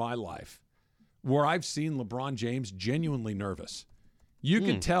time in my life where I've seen LeBron James genuinely nervous. You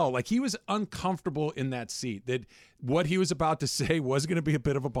could tell, he was uncomfortable in that seat, that what he was about to say was going to be a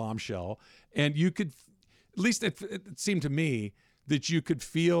bit of a bombshell. And you could, at least it seemed to me, that you could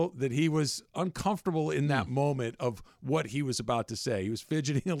feel that he was uncomfortable in that moment of what he was about to say. He was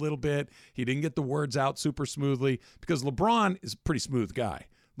fidgeting a little bit. He didn't get the words out super smoothly because LeBron is a pretty smooth guy.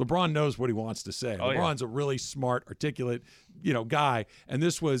 LeBron knows what he wants to say. LeBron's a really smart, articulate, guy. And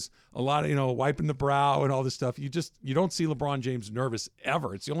this was a lot of, wiping the brow and all this stuff. You don't see LeBron James nervous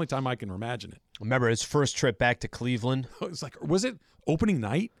ever. It's the only time I can imagine it. Remember his first trip back to Cleveland? It's was it opening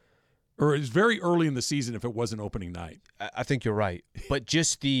night? Or it was very early in the season if it wasn't opening night. I think you're right. But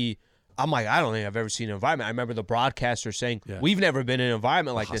just I'm like, I don't think I've ever seen an environment. I remember the broadcaster saying, we've never been in an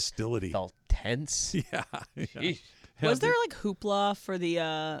environment like this. Hostility. Felt tense. Yeah. Was there hoopla for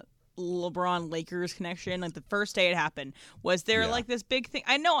the LeBron Lakers connection? The first day it happened, was there this big thing?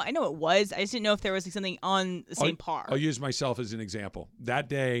 I know it was. I just didn't know if there was something on the same par. I'll use myself as an example. That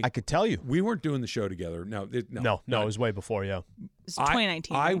day, I could tell you we weren't doing the show together. No, it was way before. Yeah, it's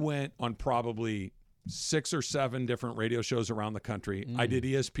 2019. I went on probably 6 or 7 different radio shows around the country. I did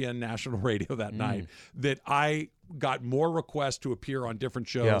ESPN national radio that night. That I got more requests to appear on different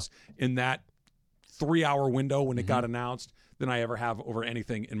shows in that 3-hour window when it got announced than I ever have over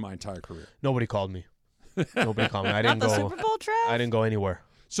anything in my entire career. Nobody called me. I didn't go. Not the Super Bowl, Trev? I didn't go anywhere.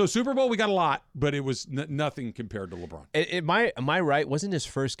 So Super Bowl, we got a lot, but it was nothing compared to LeBron. Am I right? Wasn't his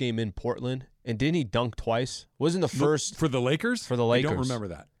first game in Portland? And didn't he dunk twice? Wasn't the first for the Lakers? For the Lakers. I don't remember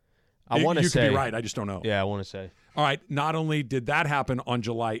that. I want to say. You could be right. I just don't know. Yeah, I want to say. All right. Not only did that happen on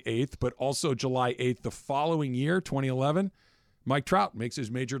July 8th, but also July 8th the following year, 2011, Mike Trout makes his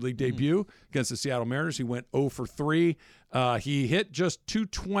major league debut against the Seattle Mariners. He went 0 for 3. He hit just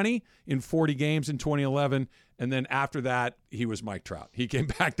 .220 in 40 games in 2011. And then after that, he was Mike Trout. He came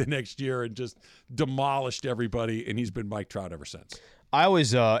back the next year and just demolished everybody, and he's been Mike Trout ever since. I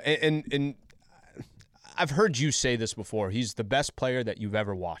always and I've heard you say this before. He's the best player that you've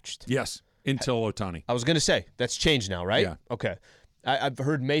ever watched. Yes, until Ohtani. I was going to say, that's changed now, right? Yeah. Okay. I've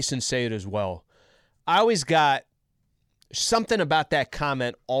heard Mason say it as well. I always got something about that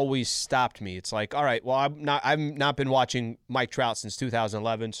comment always stopped me. It's like, all right, well, I've not been watching Mike Trout since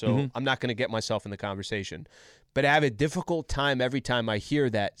 2011, so I'm not going to get myself in the conversation. But I have a difficult time every time I hear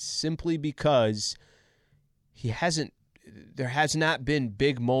that, simply because there has not been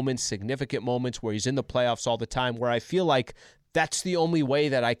big moments, significant moments where he's in the playoffs all the time, where I feel like that's the only way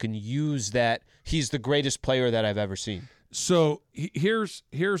that I can use that he's the greatest player that I've ever seen. So here's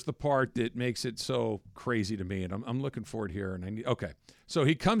the part that makes it so crazy to me, and I'm looking forward here. And okay, so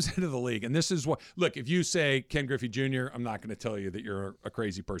he comes into the league, and this is what. Look, if you say Ken Griffey Jr., I'm not going to tell you that you're a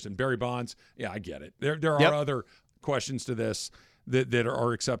crazy person. Barry Bonds, yeah, I get it. There are other questions to this that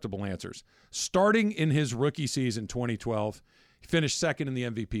are acceptable answers. Starting in his rookie season, 2012, he finished second in the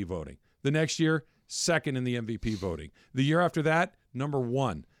MVP voting. The next year, second in the MVP voting. The year after that, number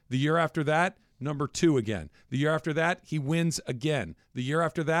 1. The year after that, number 2 again. The year after that, he wins again. The year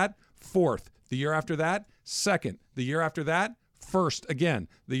after that, 4th. The year after that, 2nd. The year after that, 1st again.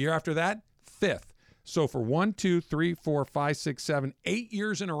 The year after that, 5th. So for 1, 2, 3, 4, 5, 6, 7, 8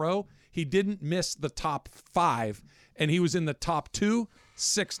 years in a row, he didn't miss the top 5, and he was in the top 2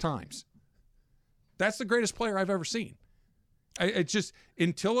 6 times. That's the greatest player I've ever seen. It's just,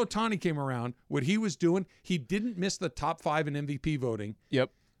 until Ohtani came around, what he was doing, he didn't miss the top 5 in MVP voting. Yep.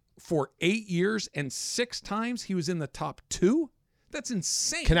 For 8 years, and 6 times he was in the top 2? That's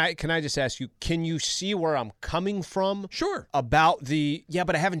insane. Can I just ask you, can you see where I'm coming from? Sure. About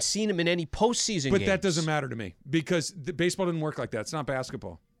but I haven't seen him in any postseason games. That doesn't matter to me, because baseball didn't work like that. It's not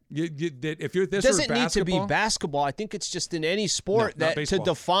basketball. If you're this, it doesn't need to be basketball. I think it's just in any sport that to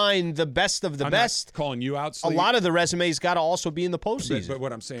define the best of the best. Not calling you out, Sleep. A lot of the resumes got to also be in the postseason. But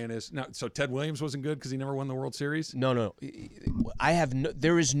what I'm saying is, so Ted Williams wasn't good because he never won the World Series? No.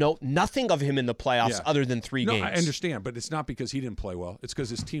 There is nothing of him in the playoffs other than 3 games. I understand, but it's not because he didn't play well. It's because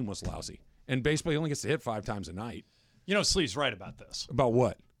his team was lousy. And baseball, he only gets to hit 5 times a night. You know, Sleeve's right about this. About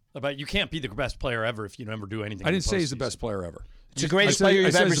what? About you can't be the best player ever if you never do anything. I didn't say he's the best player ever. It's the greatest player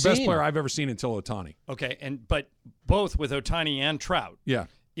you've ever seen. It's the best player I've ever seen until Ohtani. Okay, but both with Ohtani and Trout. Yeah.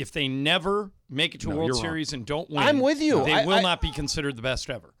 If they never make it to a World Series and don't win, I'm with you. They will not be considered the best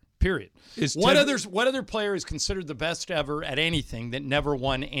ever. Period. What other player is considered the best ever at anything that never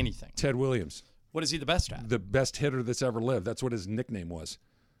won anything? Ted Williams. What is he the best at? The best hitter that's ever lived. That's what his nickname was.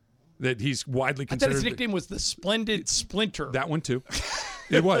 That he's widely considered. I thought his nickname was the Splendid Splinter. That one too.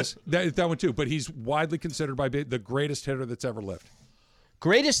 It was that one too. But he's widely considered by the greatest hitter that's ever lived.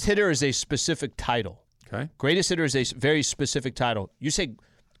 Greatest hitter is a specific title. Okay. Greatest hitter is a very specific title. You say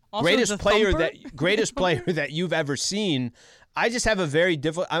Also greatest the player thumper? that you've ever seen. I just have a very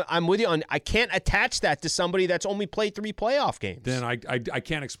difficult. I'm with you on. I can't attach that to somebody that's only played 3 playoff games. Then I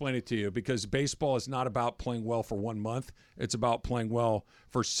can't explain it to you, because baseball is not about playing well for 1 month. It's about playing well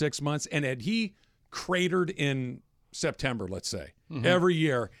for 6 months. And had he cratered in September, let's say, every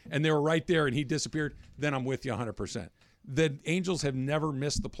year, and they were right there, and he disappeared, then I'm with you 100%. The Angels have never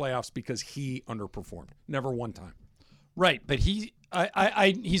missed the playoffs because he underperformed. Never one time. Right, but he's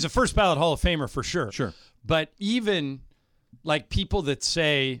a first ballot Hall of Famer for sure. Sure. But even like people that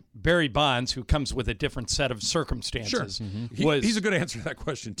say Barry Bonds, who comes with a different set of circumstances, he's a good answer to that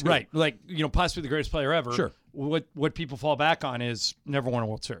question too. Right, like possibly the greatest player ever. Sure. What people fall back on is never won a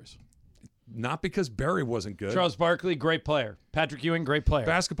World Series. Not because Barry wasn't good. Charles Barkley, great player. Patrick Ewing, great player.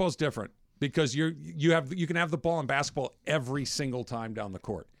 Basketball's different because you can have the ball in basketball every single time down the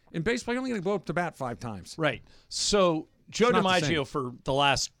court. In baseball, you're only going to go up to bat 5 times. Right. So Joe It's not the DiMaggio, same. for the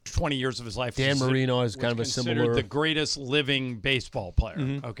last 20 years of his life, Dan Marino is kind of a considered similar. the greatest living baseball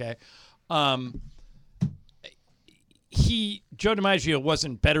player. Okay. Joe DiMaggio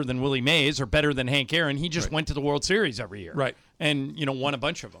wasn't better than Willie Mays or better than Hank Aaron. He just went to the World Series every year. Right. And, won a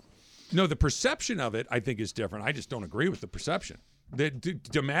bunch of them. No, the perception of it, I think, is different. I just don't agree with the perception. That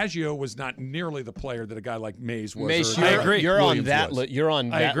DiMaggio was not nearly the player that a guy like Mays was. Mays, or I agree. You're Williams on that. was. You're on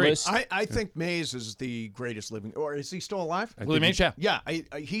that agree. list. I think Mays is the greatest living, or is he still alive? Willie Mays, yeah. Yeah,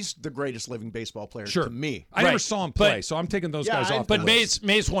 he's the greatest living baseball player Sure. to me. I never Right. saw him play, But- so I'm taking those Yeah, guys off. But the list.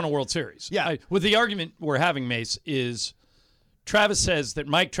 Mays won a World Series. Yeah. With the argument we're having, Mace, is Travis says that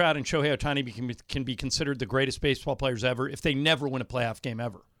Mike Trout and Shohei Ohtani can be considered the greatest baseball players ever if they never win a playoff game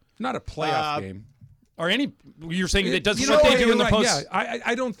ever. Not a playoff game. Or you're saying that doesn't You what know, they do you're in the right, post. Yeah,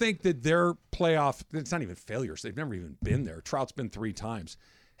 I don't think that their playoff, it's not even failures. They've never even been there. Trout's been 3 times.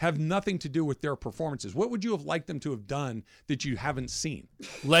 Have nothing to do with their performances. What would you have liked them to have done that you haven't seen?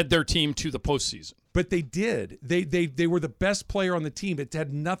 Led their team to the postseason. But they did. They were the best player on the team. It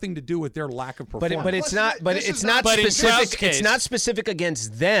had nothing to do with their lack of performance. But it's not. But it's not But in Trout's specific. case- It's not specific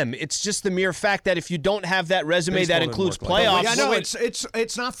against them. It's just the mere fact that if you don't have that resume Baseball that doesn't includes work like playoffs, that. Yeah, no,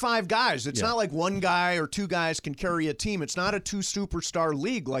 it's not 5 guys. It's Yeah. not like one guy or 2 guys can carry a team. It's not a 2-superstar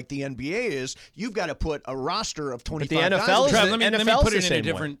league like the NBA is. You've got to put a roster of 25 the guys. NFL is Trav, the- let me NFL's put the it in a same way.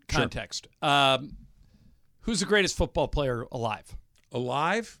 different context. Who's the greatest football player alive?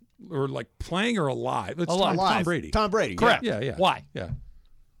 alive or like playing or alive. It's Alive. Tom Brady. Tom Brady. Correct. Yeah. Why? Yeah.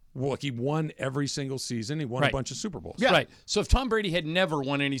 Well, he won every single season. He won Right. a bunch of Super Bowls. Yeah. Right. So if Tom Brady had never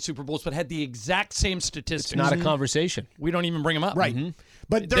won any Super Bowls but had the exact same statistics, it's not a conversation. we don't even bring him up. Right.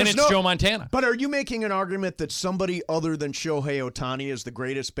 But Then there's it's Joe Montana. But are you making an argument that somebody other than Shohei Ohtani is the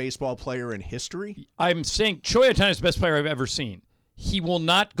greatest baseball player in history? I'm saying Shohei Ohtani is the best player I've ever seen. He will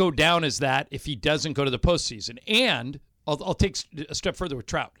not go down as that if he doesn't go to the postseason. And I'll take a step further with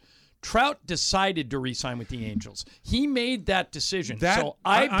Trout. Trout decided to re-sign with the Angels. He made that decision. So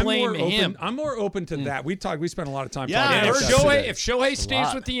I blame him. I'm more open to that. We spent a lot of time Yeah, talking And about if that today. He's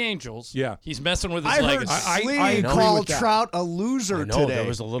stays with the Angels, Yeah. he's messing with his I heard legacy. Slee I agree call with that. Trout a loser I know today. there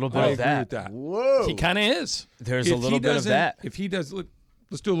was a little bit I of agree that. with that. Whoa. He kind of is. There's If a he little bit of doesn't- that. If he does,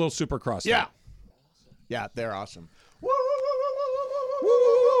 let's do a little Supercross. Yeah. thing. Yeah, they're awesome.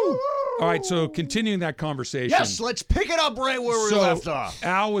 All right, so continuing that conversation. Yes, let's pick it up right where we So left off.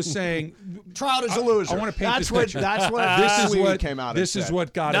 Al was saying Trout is a loser. I want to paint that's this what, picture. That's what this is Slee what came out this and is said.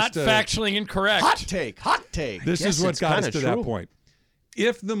 what got Not us to factually incorrect. Hot take. This Yes, is what it's got us kinda to that true. point.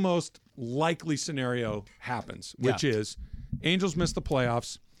 If the most likely scenario happens, which is Angels miss the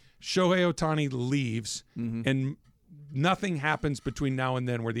playoffs, Shohei Ohtani leaves, and nothing happens between now and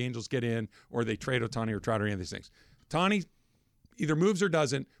then where the Angels get in or they trade Ohtani or Trout or any of these things. Ohtani either moves or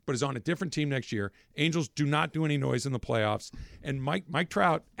doesn't, but is on a different team next year. Angels do not do any noise in the playoffs. And Mike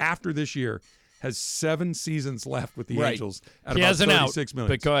Trout, after this year, has 7 seasons left with the Right. Angels at He about has an out, $36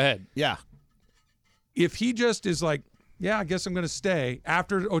 million. but go ahead. Yeah. If he just is like, yeah, I guess I'm going to stay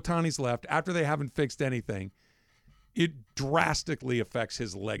after Ohtani's left, after they haven't fixed anything, it drastically affects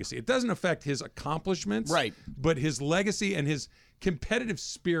his legacy. It doesn't affect his accomplishments, Right. but his legacy and his competitive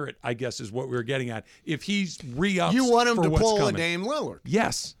spirit, I guess, is what we're getting at. If he's re-ups You want him for to what's pull coming. a Dame Lillard.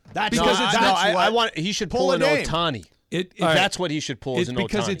 Yes. That's because not- it's that's not, what- I want he should pull pull a an Dame. Otani. it, That's what he should pull as it's an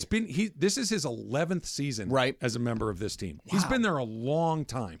because Ohtani. this is his 11th season Right. as a member of this team. He's been there a long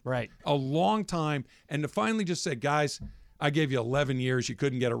time. Right. A long time. And to finally just say, guys, I gave you 11 years. You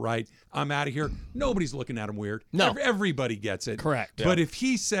couldn't get it right. I'm out of here. Nobody's looking at him weird. No. Everybody gets it. Correct. But if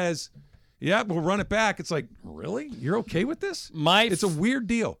he says, yeah, we'll run it back, it's like, really? You're okay with this? My It's a weird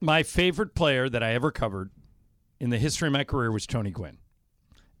deal. My favorite player that I ever covered in the history of my career was Tony Gwynn.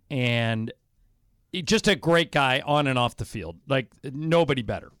 And just a great guy on and off the field. Like, nobody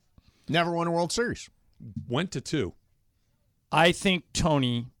better. Never won a World Series. Went to 2. I think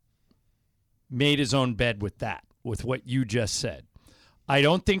Tony made his own bed with that, with what you just said. I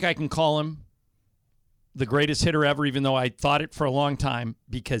don't think I can call him the greatest hitter ever, even though I thought it for a long time,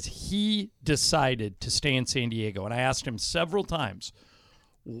 because he decided to stay in San Diego. And I asked him several times,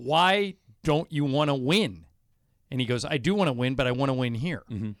 why don't you want to win? And he goes, I do want to win, but I want to win here.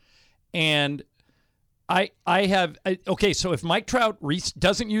 And okay, so if Mike Trout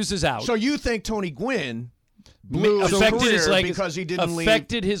doesn't use his out, So you think Tony Gwynn blew his affected career his legacy because he didn't leave?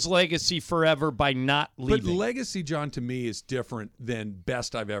 affected his legacy forever by not But leaving. legacy, John, to me is different than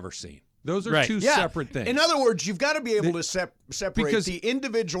best I've ever seen. Those are Right. two Yeah. separate things. In other words, you've got to be able to separate because- the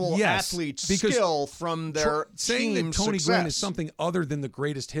individual Yes, athlete's because skill from their saying team that Tony success. Gwynn is something other than the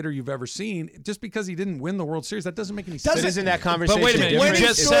greatest hitter you've ever seen, just because he didn't win the World Series, that doesn't make any Doesn't- sense. But isn't that to me. conversation But wait a minute, different? you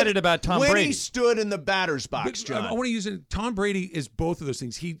just said it about Tom when Brady. he stood in the batter's box, But John. I want to use it. Tom Brady is both of those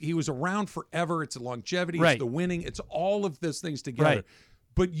things. He was around forever. It's the longevity. Right. It's the winning. It's all of those things together. Right.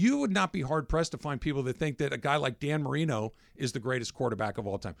 But you would not be hard pressed to find people that think that a guy like Dan Marino is the greatest quarterback of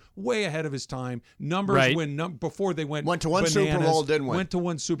all time. Way ahead of his time. Numbers Right. before they went Went to one Super bananas, Bowl, didn't win. Went to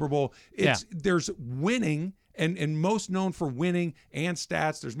one Super Bowl. There's winning and most known for winning and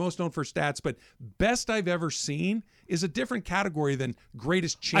stats. There's most known for stats, but best I've ever seen is a different category than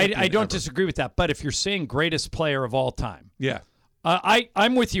greatest champion. I don't ever. disagree with that. But if you're saying greatest player of all time, Yeah.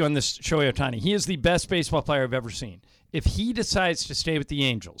 I'm with you on this, Shohei Ohtani. He is the best baseball player I've ever seen. If he decides to stay with the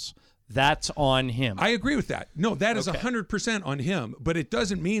Angels, that's on him. I agree with that. No, that is 100% on him, but it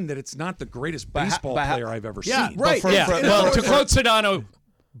doesn't mean that it's not the greatest baseball player I've ever Yeah, seen. right. Well, to quote Sedano,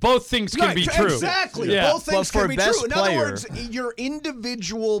 both things can be true. Exactly. Yeah. Both things for can be best true. In player- other words, your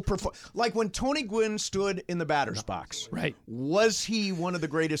individual like when Tony Gwynn stood in the batter's box. Right. Was he one of the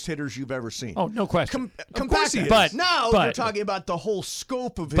greatest hitters you've ever seen? Oh, no question. Come course back he to is. that. Now But- we're talking about the whole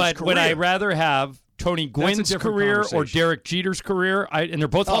scope of his But career. would I rather have Tony Gwynn's different career or conversation. Derek Jeter's career? And they're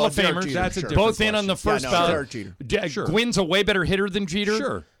both Hall of Derek Famers. Jeter, That's a sure. different Both in on the question. first Yeah, no, ballot. Derek Jeter. Sure. Gwynn's a way better hitter than Jeter.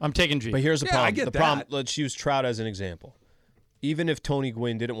 Sure. I'm taking Jeter. But here's the Yeah, problem. I get the problem. that. Let's use Trout as an example. Even if Tony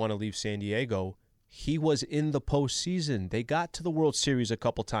Gwynn didn't want to leave San Diego, he was in the postseason. They got to the World Series a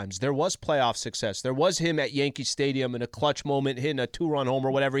couple times. There was playoff success. There was him at Yankee Stadium in a clutch moment, hitting a 2-run homer,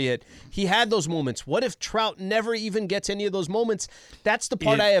 whatever he hit. He had those moments. What if Trout never even gets any of those moments? That's the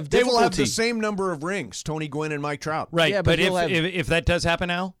part I have They difficulty. will have the same number of rings, Tony Gwynn and Mike Trout. Right, Yeah, but but he'll have- if that does happen,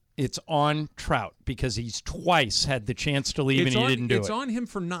 Al, it's on Trout because he's twice had the chance to leave and he didn't do it's it. on him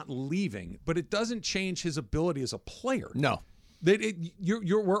for not leaving, but it doesn't change his ability as a player. No. That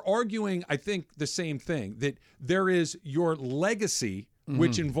we're arguing, I think, the same thing, that there is your legacy,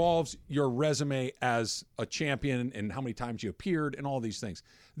 which involves your resume as a champion and how many times you appeared and all these things.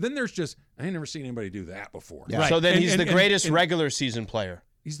 Then there's just, I ain't never seen anybody do that before. Yeah. So then And- he's and- the and- greatest and regular season player.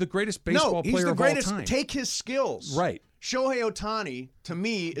 He's the greatest baseball he's player the of greatest. all time. Take his skills. Right. Shohei Ohtani, to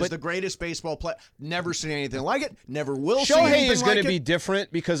me, is the greatest baseball player. Never seen anything like it. Never will see Shohei anything is going like to be it.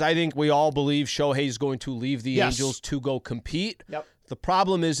 different because I think we all believe Shohei is going to leave the Yes. Angels to go compete. Yep. The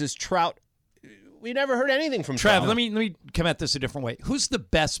problem is Trout. We never heard anything from Trav, Trout. let me come at this a different way. Who's the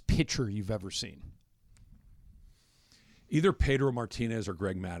best pitcher you've ever seen? Either Pedro Martinez or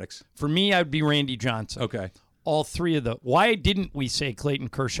Greg Maddux. For me, I'd be Randy Johnson. Okay. All three of the. Why didn't we say Clayton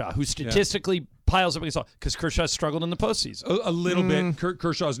Kershaw, who statistically piles up against all? Because Kershaw struggled in the postseason. A little bit.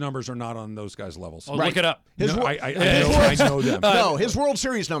 Kershaw's numbers are not on those guys' levels. Oh, look it up. I know them. No, his World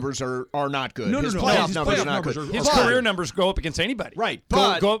Series numbers are not good. No, his no. playoff His numbers playoff are not numbers good. are- His But- career numbers go up against anybody. Right,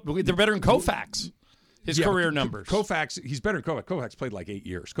 They're but better than Koufax. His Yeah, career but numbers. Koufax, he's better than Koufax. Koufax played like 8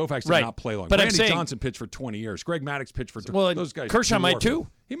 years. Koufax did Right. not play long. But I'm Randy saying- Johnson pitched for 20 years. Greg Maddux pitched for Well, those guys. Kershaw do might more too. for-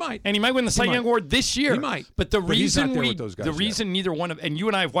 He might. And he might win the Cy might. Young Award this year. He might. But the But he's not reason there with those guys yet. neither one of, and you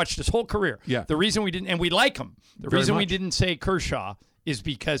and I have watched his whole career. Yeah. The reason we didn't, and we like him. The Very reason we much. didn't say Kershaw is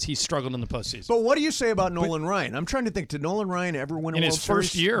because he struggled in the postseason. But what do you say about Nolan Ryan? I'm trying to think. Did Nolan Ryan ever win a In World his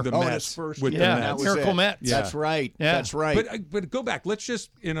first Series? year. Oh, The in Mets, his first with year. the Yeah, Mets. That was Miracle it. Mets. Yeah. That's right. Yeah. That's right. But go back. Let's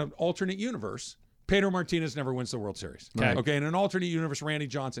just, in an alternate universe, Pedro Martinez never wins the World Series. Okay. Okay. In an alternate universe, Randy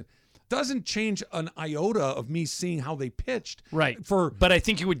Johnson doesn't change an iota of me seeing how they pitched. Right. For but I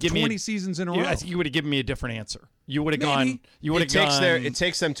think you would give 20 me seasons in a row. I think you would have given me a different answer. You would have Maybe. gone. You would have gone. It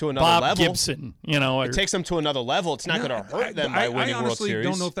takes them to another Bob level. Gibson. You know. It takes them to another level. It's not No, going to hurt them by winning I World honestly Series.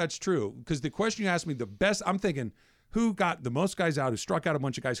 don't know if that's true because the question you asked me, the best, I'm thinking, who got the most guys out, who struck out a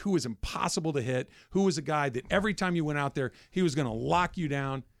bunch of guys, who was impossible to hit, who was a guy that every time you went out there, he was going to lock you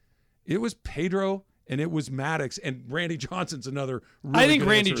down. It was Pedro and it was Maddux, and Randy Johnson's another really I think good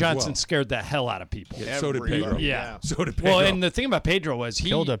Randy answer as Johnson well. scared the hell out of people. Yeah, so did Pedro. Yeah. So did Pedro. Well, and the thing about Pedro was he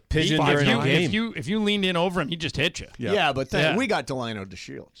Killed a pigeon he, during if a you, game. If you leaned in over him, he just hit you. Yeah, but then Yeah. we got Delino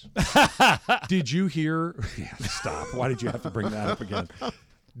DeShields. Did you hear? Yeah, stop. Why did you have to bring that up again?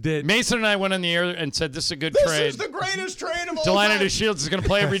 That Mason and I went on the air and said this is a good This trade. is the greatest trade of all Delino time. DeShields is going to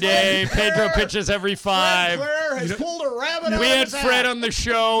play every day. Fred Pedro Clare- pitches every Fred 5. Clare has pulled a rabbit out We of had his Fred hat. on the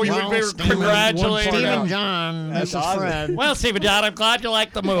show. You Well, would Stephen- congratulate Stephen him. John, this is awesome. Fred. Well, Stephen John, I'm glad you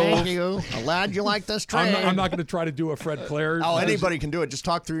like the move. Thank you. I'm glad you like this trade. I'm not going to try to do a Fred Clare. Oh, anybody can do it. Just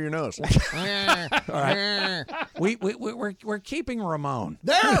talk through your nose. We're keeping Ramon.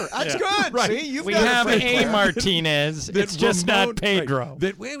 There, that's good. Right. See, you've We got have a Fred A. Clare. Martinez. That It's just Ramon- not Pedro. right,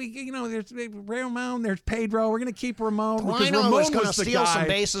 that there's Ramon, there's Pedro. We're going to keep Ramon because Lino Ramon was going to was the steal guy. some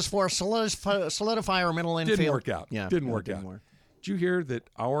bases for us, solidify our middle infield. Didn't work out. Yeah, didn't no, work didn't out. work. Did you hear that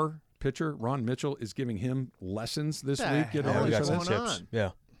our pitcher Ron Mitchell is giving him lessons this week? Getting hell ready we for got this? some going tips. on? Yeah.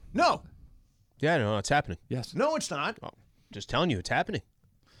 No, Yeah, no, it's happening. Yes. no, it's not. Just telling you, it's happening.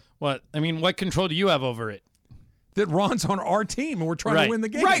 What? I mean, what control do you have over it? That Ron's on our team and we're trying Right. to win the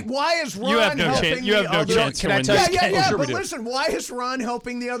game. Right? Why is Ron You have no helping chance. You have the no other? chance to Can I win tell this you- Yeah, game. yeah, sure we but do. listen, why is Ron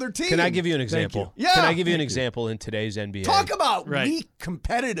helping the other team? Can I give you an example? you. Yeah. Can I give you an Thank example in today's NBA? Talk about Right. weak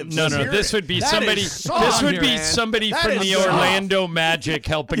competitive No, spirit. this would be That somebody. is soft, This would be man. somebody That from is the soft. Orlando Magic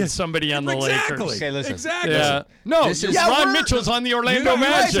helping somebody on the Exactly. Lakers. Okay, listen. Exactly. Yeah. No, This is- Yeah, Ron we're- Mitchell's on the Orlando You're right,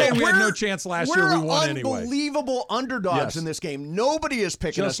 Magic. but we had We're- no chance last year. We won anyway. Unbelievable underdogs Yes. in this game. Nobody is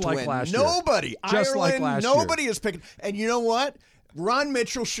picking Just us like to win. last year. Nobody. Just like Ireland, last year. nobody is picking. And you know what? Ron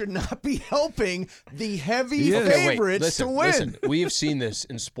Mitchell should not be helping the heavy He is. favorites to win. Listen, we have seen this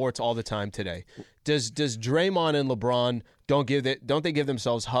in sports all the time today. Does Draymond and LeBron don't they give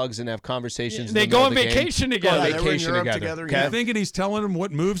themselves hugs and have conversations? in They the go middle on of the game? vacation Go together. on Yeah, they were in vacation Europe together. together, You thinking he's telling him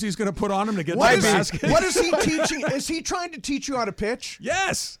what moves he's going to put on him to get What to is, the he, basket? what is he teaching? Is he trying to teach you how to pitch?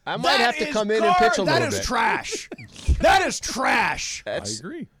 Yes. I might That have to is come in and pitch a little That is bit. trash. That is trash. I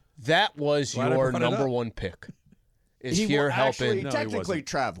agree. That was Glad I your brought it number up. one pick. Is He here will helping? actually, No, he technically, wasn't.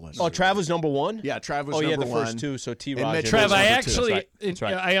 Trav was. Oh, Trav was number one. Yeah, Trav was Oh, yeah, number the one. first two. So T. And Raj. Mitchell Trev, was I number actually, That's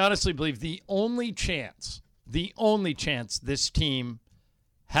right. I honestly believe the only chance this team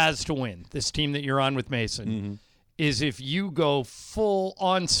has to win, this team that you're on with Mason, is if you go full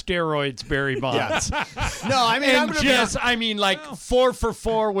on steroids, Barry Bonds. No, I mean, I'm And gonna just, I mean, like 4 for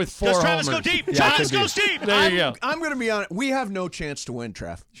 4 with 4 Does homers. Travis go deep? Yeah, Travis could be. goes deep. There you go. I'm going to be honest. We have no chance to win,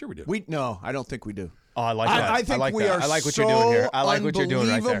 Trav. Sure we do. No, I don't think we do. Oh, I like that. I think like we that. are I like what so you're doing here. I like what you're doing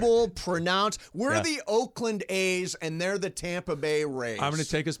right there. unbelievable, pronounced. We're Yeah. the Oakland A's, and they're the Tampa Bay Rays. I'm going to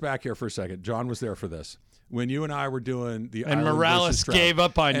take us back here for a second. John was there for this. When you and I were doing the And Ireland Morales versus Trout. gave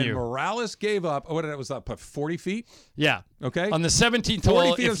up on and you. Morales gave up. What did it was up? 40 feet. Yeah. Okay. On the 17th 40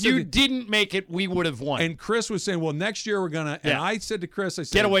 hole, feet if of you 17. didn't make it, we would have won. And Chris was saying, "Well, next year we're gonna." And Yeah. I said to Chris, "I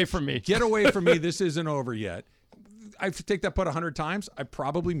said, Get away from me. Get away from me. This isn't over yet." I take that putt 100 times. I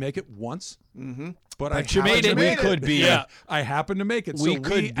probably make it once. Mm-hmm. But I you made happen it. to We make could be- Yeah, I happen to make it. We so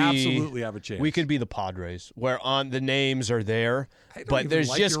could we be absolutely have a chance. We could be the Padres, where on the names are there, I don't but even there's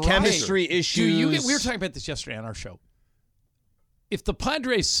like just your chemistry Do issues. you get, we were talking about this yesterday on our show. If the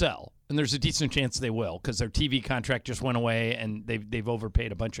Padres sell, and there's a decent chance they will, because their TV contract just went away and they've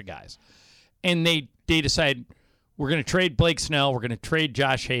overpaid a bunch of guys, and they decide we're going to trade Blake Snell, we're going to trade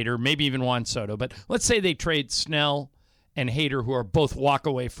Josh Hader, maybe even Juan Soto, but let's say they trade Snell and Hader, who are both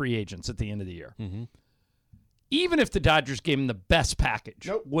walk-away free agents at the end of the year. Mm-hmm. Even if the Dodgers gave them the best package,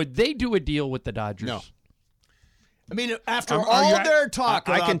 Nope. would they do a deal with the Dodgers? No. I mean, after Are all you- their talk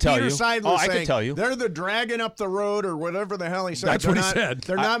I about can tell Peter you. Seidler Oh, I can saying tell you. they're the dragging up the road or whatever the hell he said. That's They're what he not- said.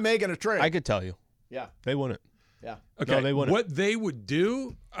 They're not making a trade. I could tell you. Yeah. They wouldn't. Yeah. Okay, No, they wouldn't. what they would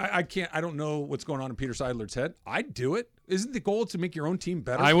do, I can't. I don't know what's going on in Peter Seidler's head. I'd do it. Isn't the goal to make your own team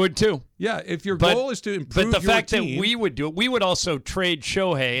better? I would too. Yeah, if your But- goal is to improve But the your fact team, that we would do it, we would also trade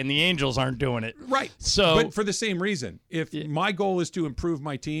Shohei, and the Angels aren't doing it. right. So, but for the same reason, if my goal is to improve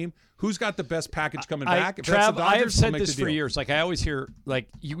my team, who's got the best package coming back? If that's Trav, the I have Dodgers, I'll said make this the for deal. years. Like I always hear, like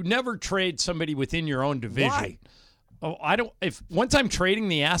you never trade somebody within your own division. Why? Oh, I don't. If once I'm trading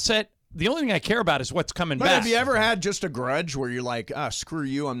the asset, the only thing I care about is what's coming But back. have you ever had just a grudge where you're like, screw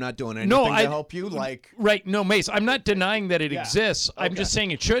you, I'm not doing anything No, to I- help you? Like, Right? No, Mace. I'm not denying that it Yeah. exists. I'm just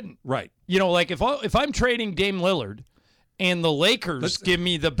saying it shouldn't. Right. You know, like if I'm trading Dame Lillard, and the Lakers give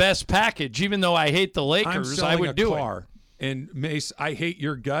me the best package, even though I hate the I'm Lakers, selling I would a do it. car, and Mace, I hate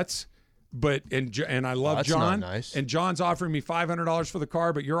your guts. But and I love that's John. not nice. And John's offering me $500 for the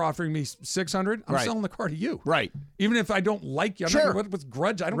car, but you're offering me $600. I'm Right. selling the car to you. right. Even if I don't like you, I'm Sure. not, what's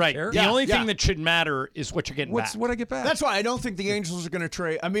grudge? I don't Right. care. The only yeah. thing that should matter is what you're getting What's back. what I get back? That's why I don't think the Angels are going to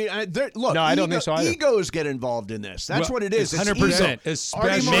trade. I mean, look, No, I don't think so either. egos get involved in this. That's Well, what it is. It's 100%. ego. Especially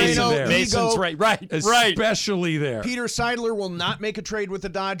Artie Mason Moreno, there. Mason's ego. right. Right. Especially there. Peter Seidler will not make a trade with the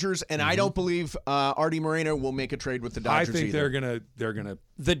Dodgers, and I don't believe Artie Moreno will make a trade with the I Dodgers think either. they're gonna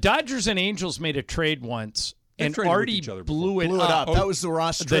The Dodgers and Angels made a trade once, They've and traded with Artie each other blew it Blew it up. up. That was the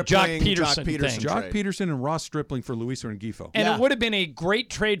Ross The Stripling, Jock Peterson thing. Jock trade. Peterson and Ross Stripling for Luis Rengifo. And Yeah. it would have been a great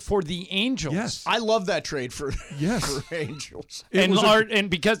trade for the Angels. Yes. I love that trade for Yes. for Angels. It And was a- and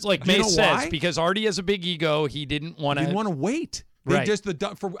because, like You know Mace says, why? because Artie has a big ego, he didn't want didn't to. want to wait. They Right. just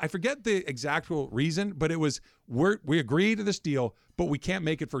I forget the exact reason, but it was we agree to this deal, but we can't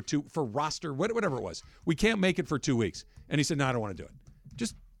make it for roster whatever it was. We can't make it for 2 weeks. And he said, "No, I don't want to do it.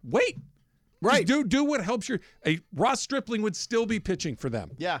 Just wait." Right. Just do what helps your. Ross Stripling would still be pitching for them.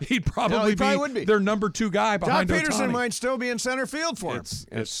 Yeah. He'd probably, No, he probably would be. their number 2 guy Jock behind Peterson Ohtani. might still be in center field for him.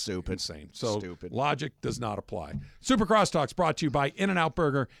 It's stupid. insane. So Stupid. logic does not apply. Super Crosstalk's brought to you by In-N-Out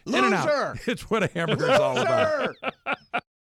Burger. Loser. In-N-Out. It's what a hamburger is all about.